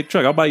you a sick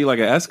truck. I'll buy you like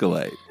an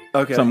Escalade.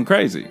 Okay. Something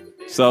crazy.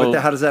 So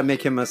how does that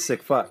make him a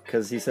sick fuck?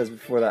 Because he says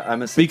before that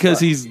I'm a sick because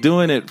fuck. he's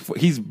doing it.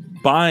 He's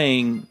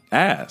buying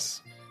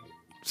ass.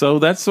 So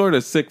that's sort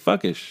of sick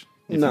fuckish.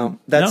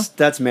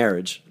 That's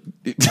marriage.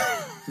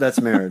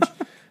 That's marriage.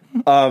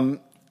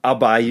 I'll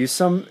buy you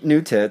some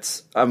new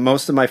tits.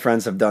 Most of my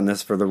friends have done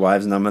this for their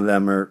wives. None of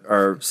them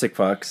are sick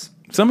fucks.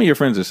 Some of your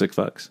friends are sick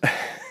fucks.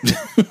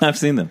 I've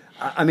seen them.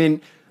 I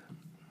mean,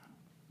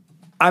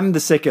 I'm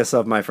the sickest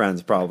of my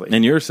friends, probably.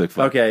 And you're a sick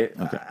fuck. Okay.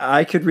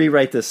 I could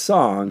rewrite this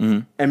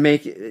song and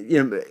make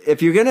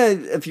if you're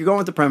going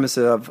with the premise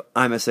of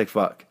I'm a sick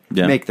fuck,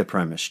 make the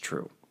premise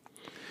true.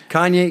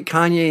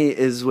 Kanye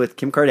is with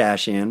Kim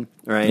Kardashian,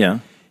 right? Yeah.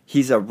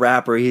 He's a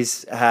rapper.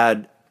 He's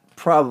had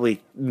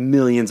probably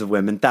millions of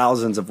women,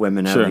 thousands of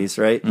women at least,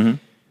 right? Mm-hmm.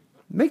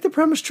 Make the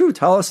premise true.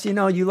 Tell us, you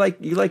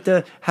like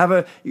to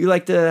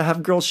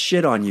have girls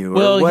shit on you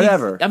or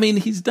whatever.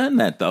 He's done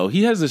that though.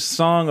 He has a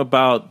song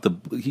about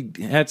he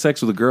had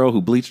sex with a girl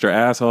who bleached her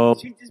asshole.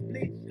 She just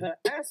bleached her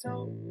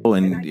asshole.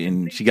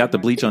 And she got the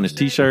bleach on his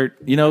t-shirt.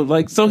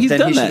 So he's then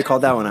done he that. Should have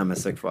called that one I'm a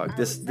sick fuck.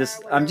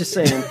 This I'm just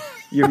saying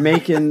you're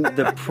making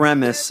the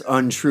premise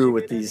untrue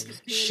with these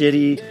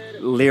shitty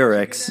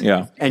lyrics.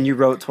 Yeah. And you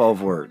wrote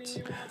 12 words.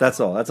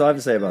 That's all. That's all I have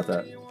to say about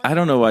that. I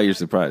don't know why you're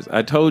surprised.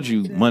 I told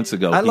you months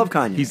ago. I love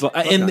Kanye. He's like,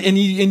 and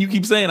you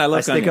keep saying I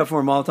love Kanye. I stick up for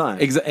him all the time.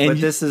 Exactly. But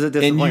this is a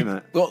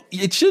disappointment. Well,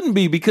 it shouldn't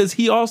be because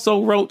he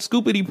also wrote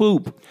Scoopity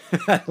Poop.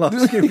 I love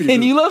Scoopity Poop.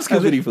 And you love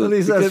Scoopity Poop. At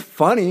least that's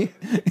funny,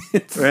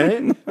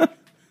 right?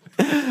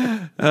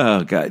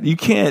 Oh God, you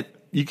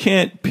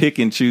can't pick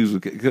and choose.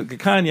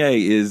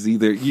 Kanye is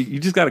either you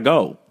just got to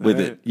go with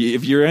it.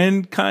 If you're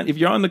on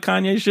the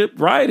Kanye ship,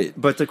 ride it.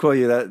 But to quote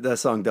you, that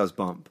song does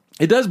bump.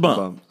 It does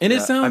bump, and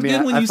it sounds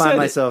good when you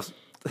say it.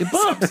 It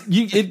bumps.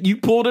 You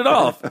pulled it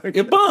off.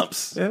 Okay. It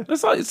bumps. Yeah.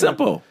 That's all. It's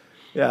simple.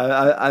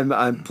 Yeah,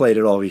 I played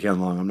it all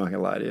weekend long. I'm not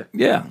gonna lie to you.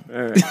 Yeah.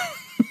 All right.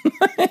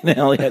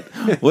 Elliot,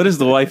 what does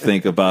the wife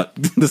think about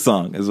the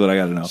song? Is what I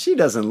got to know. She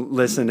doesn't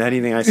listen to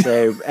anything I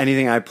say,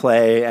 anything I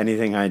play,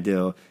 anything I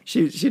do.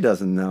 She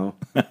doesn't know.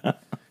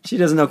 She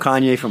doesn't know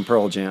Kanye from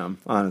Pearl Jam.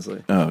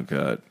 Honestly. Oh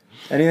God.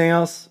 Anything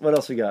else? What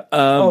else we got?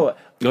 Go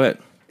ahead.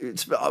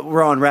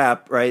 We're on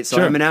rap, right? So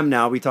sure. Eminem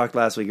now. We talked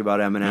last week about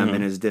Eminem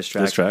and his diss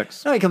tracks. Diss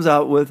tracks. Now he comes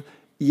out with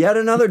yet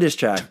another diss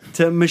track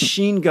to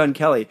Machine Gun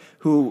Kelly,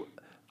 who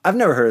I've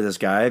never heard of this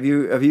guy. Have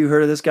you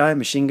heard of this guy,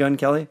 Machine Gun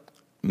Kelly?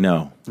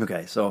 No.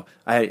 Okay, so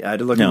I had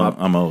to look him up.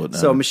 I'm old.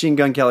 So Machine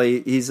Gun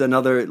Kelly, he's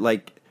another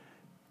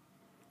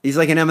he's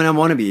like an Eminem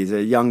wannabe. He's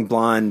a young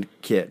blonde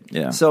kid.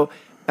 Yeah. So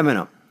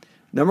Eminem,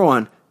 number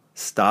one,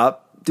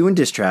 stop doing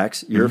diss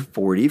tracks. You're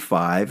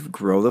 45.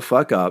 Grow the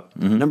fuck up.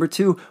 Number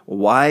two,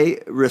 why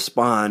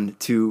respond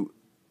to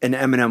an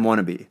Eminem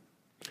wannabe?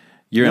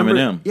 You're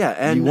Eminem. Yeah,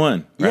 and you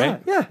won,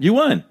 right? Yeah, you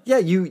won. Yeah,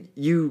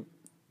 you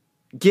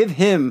give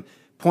him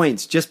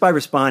points just by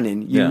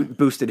responding. You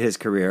boosted his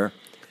career.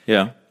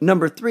 Yeah.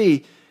 Number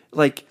three,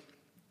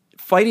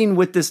 fighting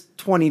with this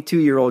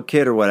 22-year-old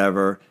kid or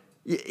whatever.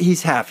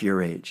 He's half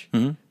your age.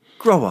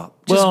 Grow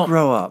up. Just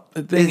grow up.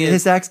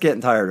 His act's getting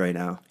tired right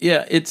now.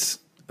 Yeah,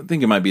 I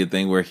think it might be a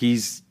thing where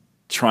he's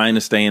trying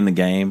to stay in the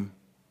game,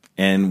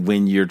 and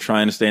when you're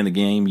trying to stay in the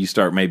game, you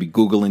start maybe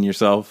Googling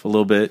yourself a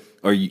little bit,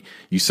 or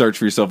you search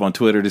for yourself on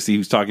Twitter to see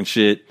who's talking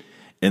shit,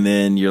 and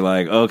then you're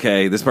like,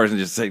 okay, this person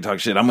just talk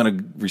shit, I'm going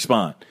to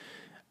respond.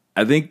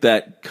 I think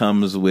that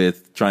comes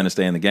with trying to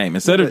stay in the game.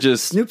 Instead of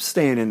just... Snoop's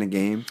staying in the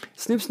game.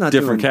 Snoop's not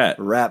different doing cat.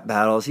 rap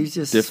battles. He's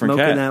just different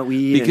smoking cat. that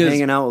weed and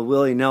hanging out with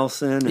Willie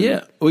Nelson.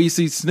 Yeah. Well, you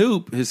see,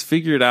 Snoop has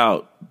figured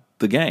out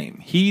the game.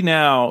 He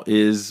now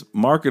is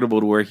marketable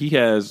to where he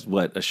has,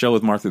 a show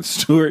with Martha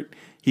Stewart.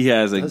 He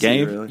has a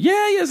game. He really?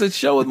 Yeah, he has a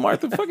show with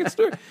Martha fucking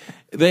Stewart.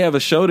 They have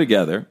a show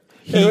together.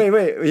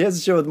 Wait. He has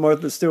a show with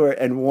Martha Stewart,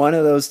 and one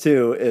of those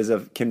two is a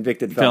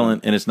convicted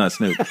felon. And it's not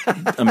Snoop.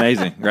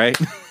 Amazing, right?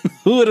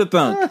 Who would have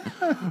thunk?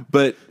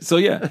 But so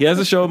yeah, he has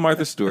a show with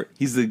Martha Stewart.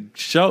 He's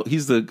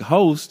the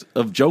host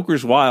of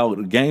Joker's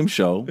Wild game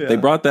show. Yeah. They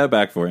brought that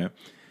back for him.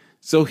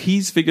 So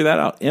he's figured that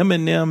out.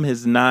 Eminem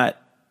has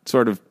not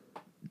sort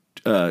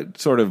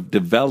of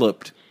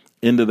developed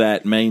into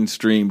that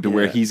mainstream to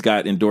where he's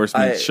got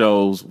endorsement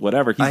shows,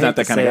 whatever. He's not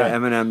that kind of guy.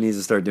 Eminem needs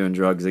to start doing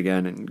drugs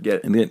again and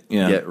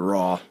get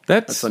raw.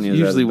 That's when he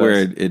usually does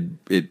where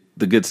best.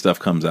 the good stuff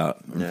comes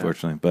out,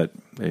 unfortunately. But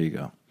there you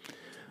go.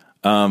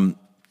 You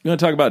want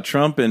to talk about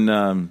Trump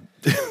and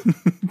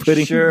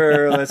putting?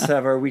 Sure, let's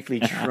have our weekly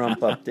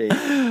Trump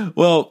update.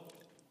 Well,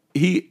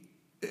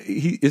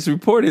 it's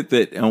reported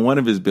that on one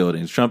of his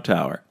buildings, Trump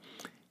Tower,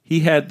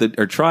 he had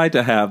tried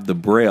to have the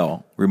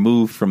Braille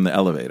removed from the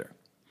elevator.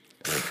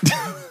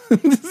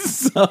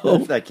 So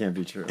that can't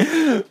be true.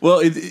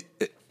 Well,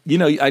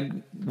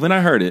 when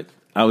I heard it,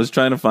 I was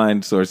trying to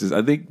find sources.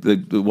 I think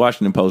the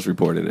Washington Post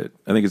reported it.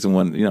 I think it's in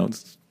one,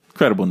 it's a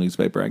credible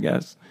newspaper, I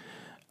guess.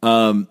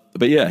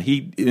 But yeah,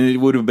 it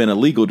would have been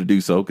illegal to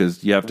do so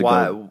because you have to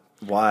go.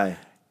 Why?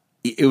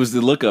 It was the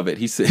look of it.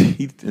 He said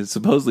he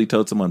supposedly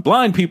told someone,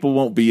 "Blind people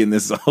won't be in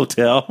this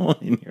hotel,"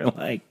 and you're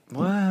like,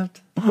 "What?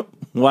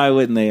 Why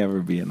wouldn't they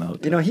ever be in the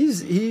hotel?"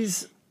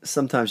 He's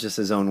sometimes just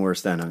his own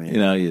worst enemy.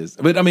 He is.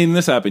 But I mean,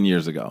 this happened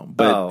years ago.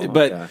 But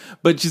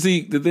you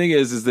see, the thing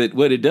is that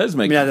what it does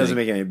make that doesn't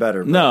make it any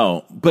better. But.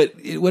 No, but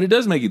what it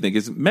does make you think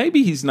is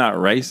maybe he's not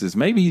racist.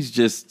 Maybe he's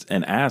just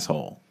an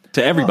asshole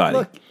to everybody.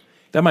 Look,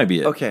 that might be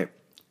it. Okay.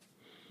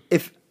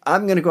 If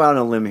I'm going to go out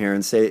on a limb here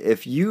and say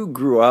if you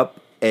grew up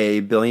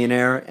a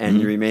billionaire and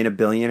you remain a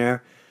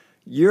billionaire,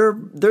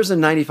 there's a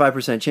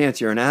 95%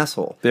 chance you're an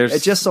asshole.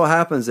 It just so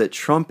happens that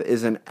Trump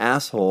is an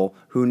asshole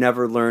who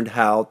never learned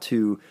how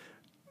to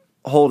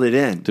hold it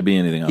in to be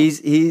anything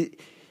else.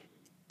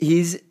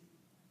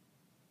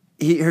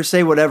 He'll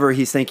say whatever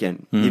he's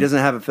thinking. He doesn't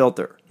have a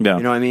filter. Yeah.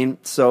 You know what I mean?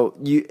 So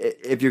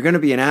if you're going to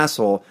be an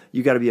asshole,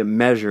 you got to be a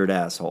measured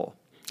asshole.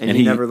 And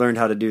he never learned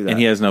how to do that. And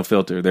he has no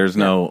filter. There's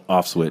no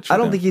off switch. I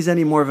don't think he's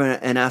any more of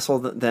an asshole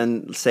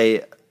than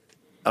say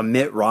a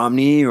Mitt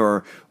Romney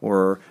or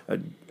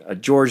a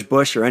George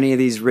Bush or any of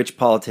these rich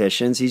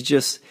politicians. He's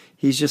just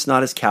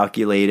not as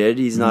calculated.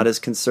 He's not as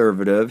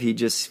conservative. He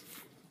just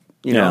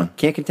can't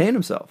contain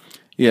himself.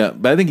 Yeah,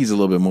 but I think he's a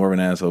little bit more of an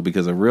asshole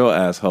because a real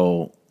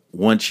asshole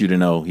wants you to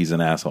know he's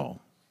an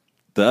asshole.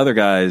 The other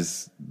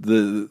guys,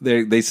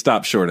 they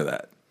stop short of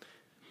that.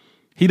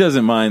 He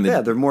doesn't mind that.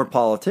 Yeah, they're more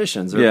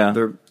politicians. They're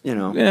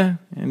Yeah,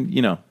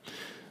 and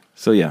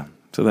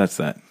so that's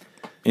that.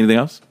 Anything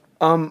else?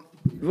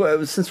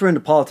 Well, since we're into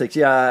politics,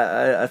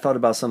 I thought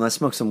about something. I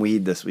smoked some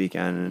weed this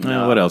weekend.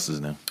 And, what else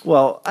is new?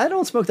 Well, I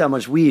don't smoke that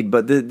much weed,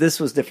 but this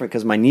was different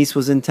because my niece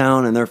was in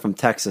town and they're from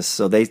Texas,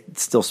 so they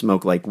still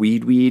smoke like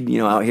weed.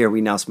 Out here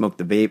we now smoke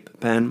the vape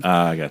pen.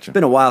 I gotcha. It's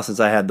been a while since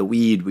I had the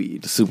weed.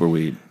 The super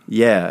weed.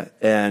 Yeah,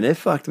 and it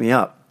fucked me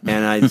up.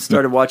 And I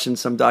started watching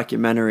some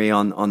documentary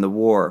on the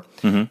war.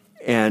 Mm-hmm.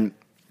 And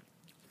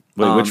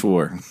wait, which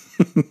war?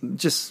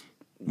 Just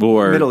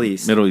war. Middle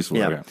East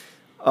war.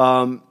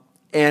 Yeah.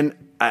 And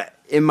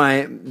in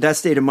that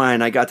state of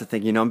mind, I got to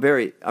think, I'm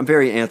very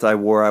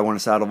anti-war. I want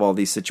us out of all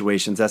these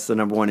situations. That's the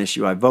number one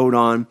issue I vote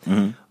on.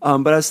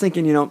 Mm-hmm. But I was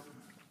thinking,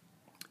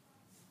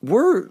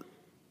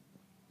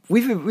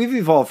 we've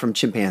evolved from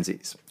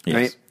chimpanzees, yes.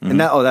 right?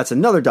 Mm-hmm. And that's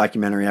another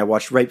documentary I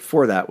watched right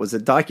before that was a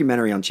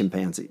documentary on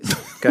chimpanzees.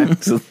 Okay,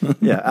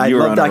 I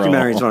love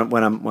documentaries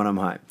when I'm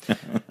high.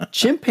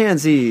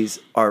 Chimpanzees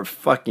are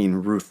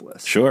fucking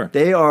ruthless. Sure,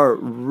 they are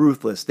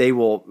ruthless. They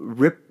will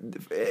rip.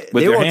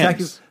 They will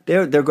attack you.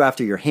 They'll go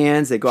after your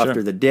hands. They go sure.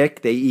 after the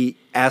dick. They eat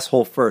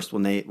asshole first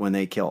when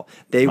they kill.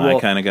 My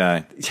kind of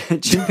guy.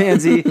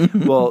 Chimpanzee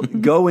will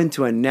go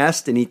into a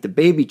nest and eat the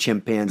baby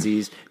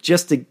chimpanzees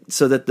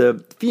so that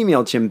the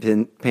female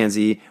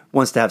chimpanzee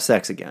wants to have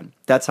sex again.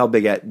 That's how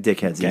big at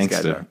dickheads these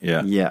guys are.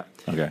 Yeah. Yeah.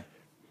 Okay.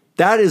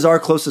 That is our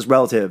closest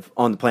relative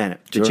on the planet,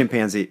 the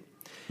chimpanzee.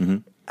 Mm-hmm.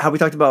 How we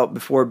talked about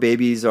before,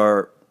 babies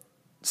are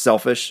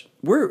selfish.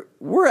 We're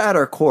at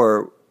our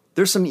core.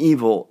 There's some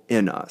evil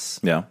in us.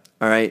 Yeah.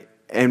 All right.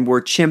 And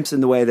we're chimps in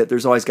the way that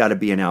there's always got to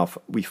be an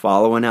alpha. We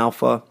follow an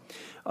alpha.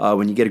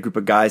 When you get a group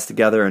of guys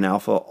together, an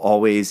alpha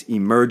always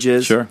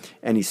emerges. Sure.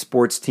 Any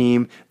sports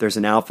team, there's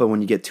an alpha.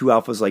 When you get two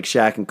alphas like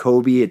Shaq and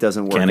Kobe, it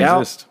doesn't work Can't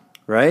out. Exist.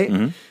 Right?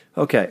 Mm-hmm.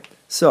 Okay.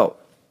 So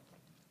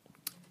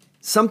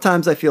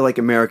sometimes I feel like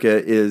America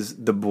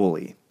is the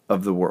bully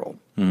of the world.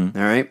 Mm-hmm.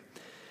 All right.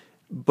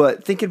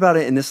 But thinking about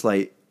it in this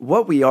light,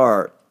 what we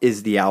are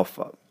is the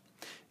alpha.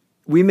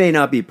 We may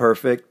not be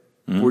perfect.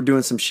 Mm-hmm. We're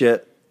doing some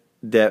shit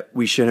that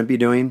we shouldn't be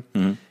doing.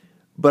 Mm-hmm.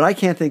 But I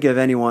can't think of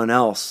anyone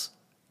else,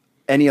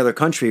 any other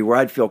country where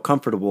I'd feel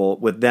comfortable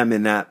with them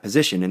in that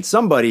position. And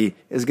somebody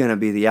is going to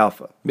be the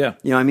alpha. Yeah.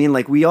 You know what I mean?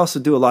 Like, we also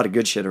do a lot of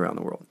good shit around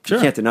the world. Sure.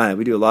 You can't deny it.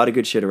 We do a lot of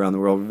good shit around the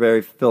world. We're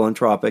very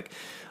philanthropic.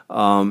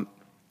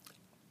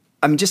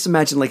 Just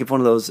imagine like if one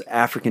of those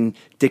African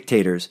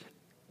dictators,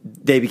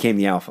 they became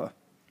the alpha.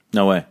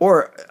 No way.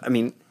 Or,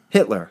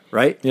 Hitler,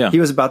 right? Yeah. He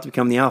was about to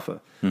become the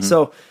Alpha.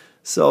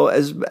 So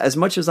as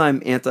much as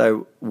I'm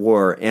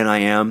anti-war, and I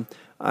am,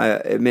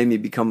 it made me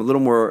become a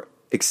little more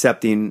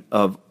accepting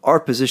of our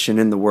position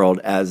in the world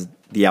as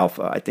the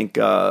Alpha. I think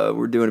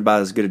we're doing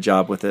about as good a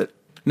job with it.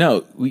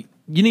 No, you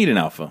need an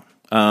Alpha.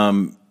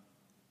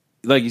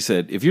 Like you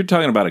said, if you're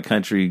talking about a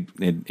country,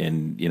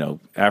 and you know,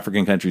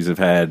 African countries have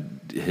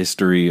had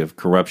history of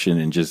corruption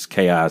and just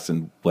chaos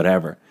and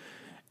whatever,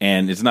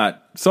 and it's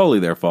not solely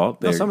their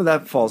fault. No, some of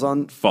that falls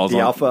on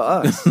Alpha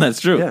us. That's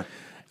true. Yeah.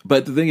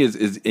 But the thing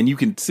is, and you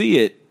can see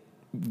it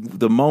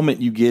the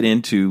moment you get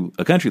into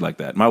a country like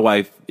that. My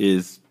wife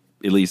is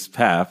at least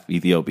half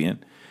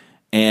Ethiopian,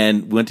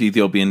 and went to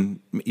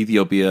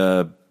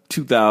Ethiopia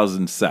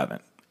 2007,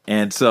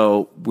 and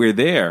so we're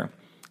there.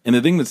 And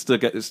the thing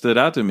that stood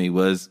out to me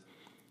was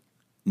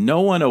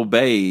no one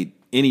obeyed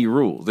any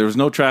rules. There was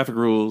no traffic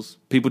rules.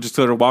 People just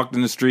sort of walked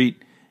in the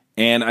street.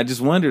 And I just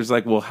wonder, it's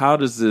like, well, how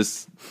does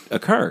this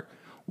occur?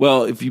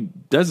 Well,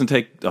 doesn't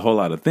take a whole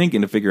lot of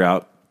thinking to figure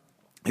out,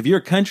 if you're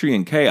a country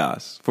in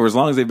chaos, for as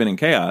long as they've been in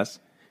chaos,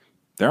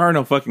 there are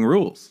no fucking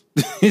rules.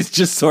 It's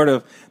just sort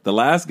of the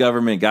last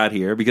government got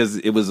here because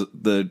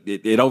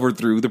it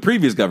overthrew the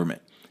previous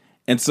government.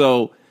 And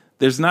so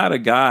there's not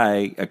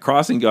a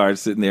crossing guard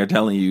sitting there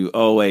telling you,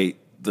 oh, wait,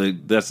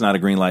 that's not a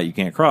green light, you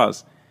can't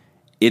cross.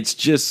 It's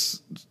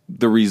just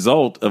the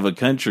result of a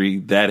country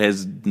that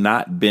has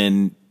not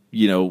been,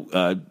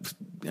 I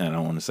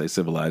don't want to say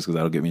civilized because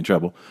that'll get me in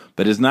trouble,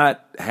 but has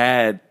not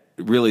had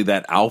really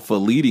that alpha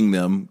leading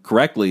them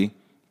correctly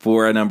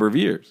for a number of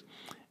years.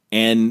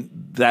 And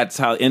that's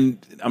how, and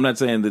I'm not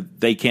saying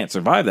that they can't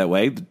survive that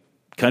way. The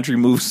country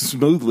moves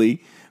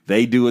smoothly.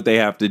 They do what they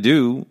have to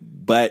do.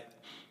 But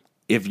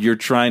if you're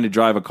trying to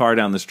drive a car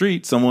down the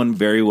street, someone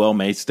very well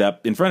may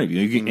step in front of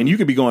you. And you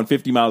could be going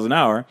 50 miles an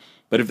hour,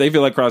 but if they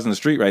feel like crossing the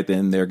street right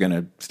then, they're going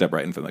to step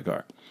right in front of the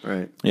car.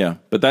 Right. Yeah.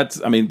 But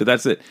that's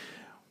it.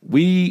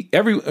 You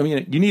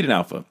need an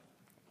alpha.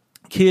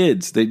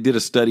 Kids, they did a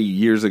study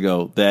years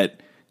ago that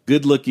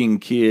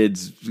good-looking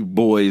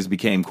boys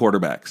became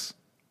quarterbacks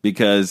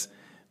because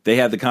they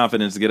had the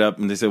confidence to get up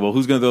and they said, well,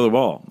 who's going to throw the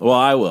ball? Well,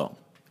 I will.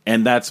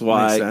 And that's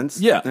why, makes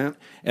sense. Yeah.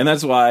 And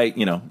that's why,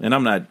 and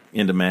I'm not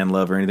into man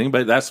love or anything,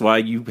 but that's why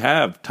you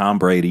have Tom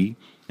Brady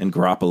and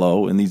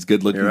Garoppolo and these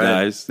good-looking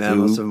guys. Yeah,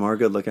 most of them are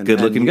good-looking.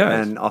 Good-looking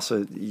guys. And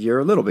also, you're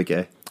a little bit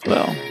gay.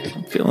 Well,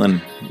 I'm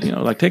feeling,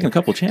 like taking a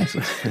couple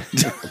chances.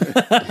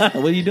 What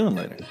are you doing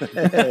later?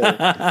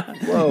 Hey.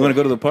 You want to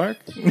go to the park?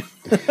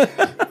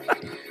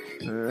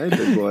 All right,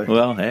 big boy.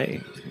 Well,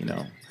 hey,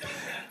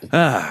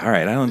 all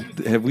right.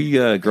 Have we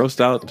grossed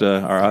out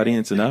our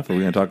audience enough, or are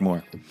we going to talk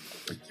more?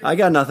 I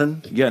got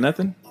nothing. You got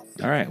nothing?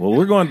 All right. Well,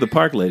 we're going to the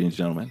park, ladies and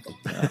gentlemen.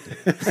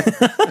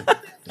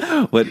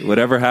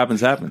 Whatever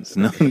happens.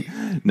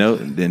 No,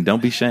 then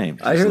don't be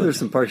shamed. I hear there's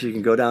some parks you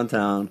can go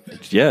downtown.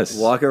 Yes.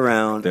 Walk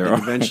around. There and are.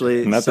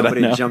 eventually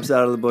somebody jumps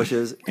out of the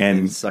bushes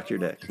and suck your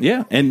dick.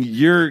 Yeah. And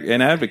you're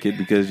an advocate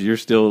because you're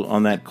still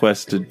on that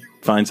quest to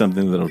find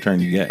something that'll turn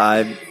you gay.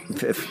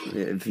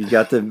 If you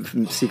got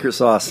the secret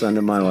sauce, send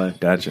it my way.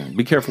 Gotcha.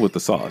 Be careful with the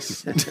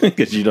sauce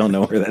because you don't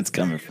know where that's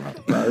coming from.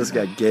 Wow, this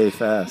got gay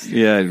fast.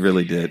 Yeah, it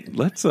really did.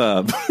 Let's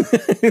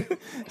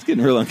it's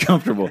getting real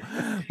uncomfortable.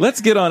 Let's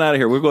get on out of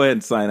here. We'll go ahead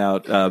and sign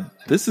out.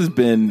 This has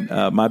been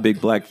My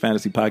Big Black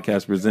Fantasy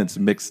Podcast presents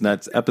Mixed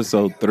Nuts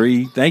episode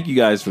 3. Thank you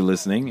guys for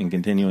listening and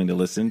continuing to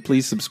listen.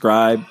 Please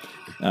subscribe.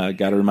 Got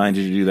to remind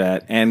you to do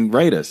that and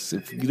rate us.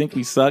 If you think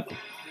we suck,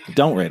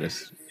 don't rate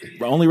us.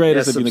 Only rate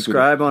us if you think we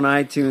subscribe on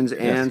iTunes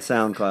and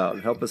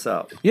SoundCloud. Help us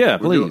out. Yeah,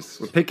 please.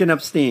 We're picking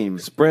up steam.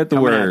 Spread the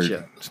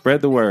word.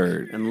 Spread the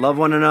word. And love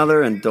one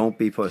another and don't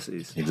be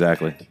pussies.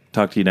 Exactly.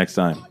 Talk to you next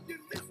time.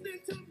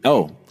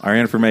 Oh, our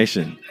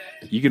information.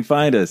 You can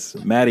find us.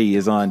 Maddie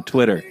is on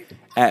Twitter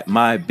at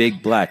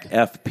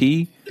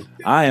MyBigBlackFP.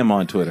 I am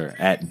on Twitter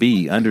at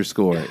B_MBBFP,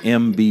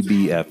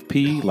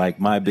 like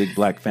My Big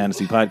Black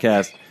Fantasy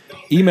Podcast.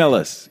 Email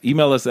us.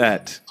 Email us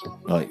at...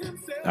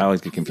 I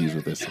always get confused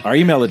with this. Our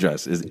email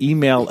address is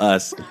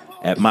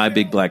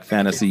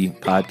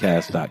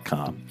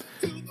email@mybigBlackFantasyPodcast.com.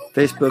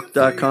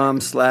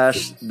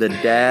 Facebook.com/the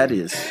dad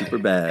is super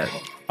bad.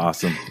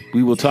 Awesome.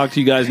 We will talk to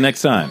you guys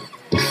next time.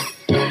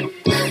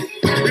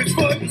 It's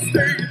fun to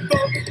stay in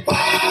the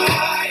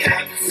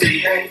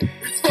YMCA.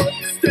 It's fun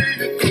to stay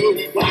in the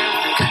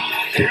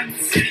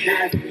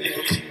YMCA.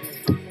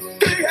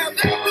 They have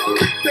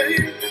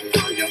everything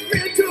for your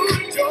men to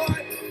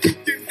enjoy. You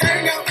can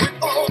hang out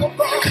with all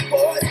of our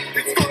boys.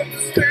 It's fun to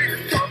stay in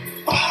the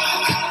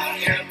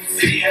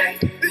YMCA.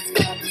 It's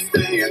fun to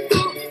stay in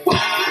the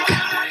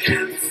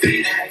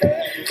YMCA.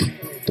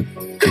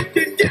 You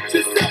can get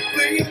yourself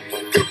clean.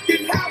 You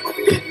can have a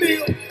good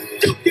meal.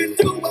 You can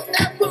do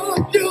whatever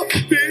you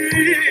feel.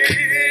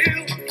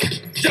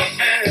 Young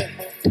man,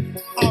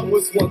 I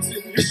was once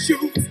in your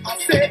shoes. I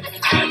said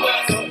I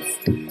was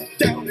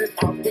down and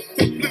out with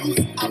the blues.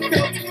 I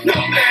felt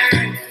no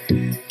man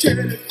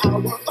cared if I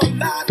were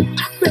alive. I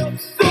felt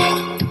the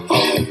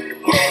whole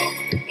world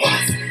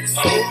was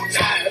so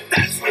tired.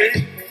 That's when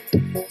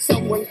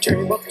someone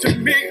came up to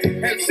me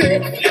and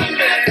said,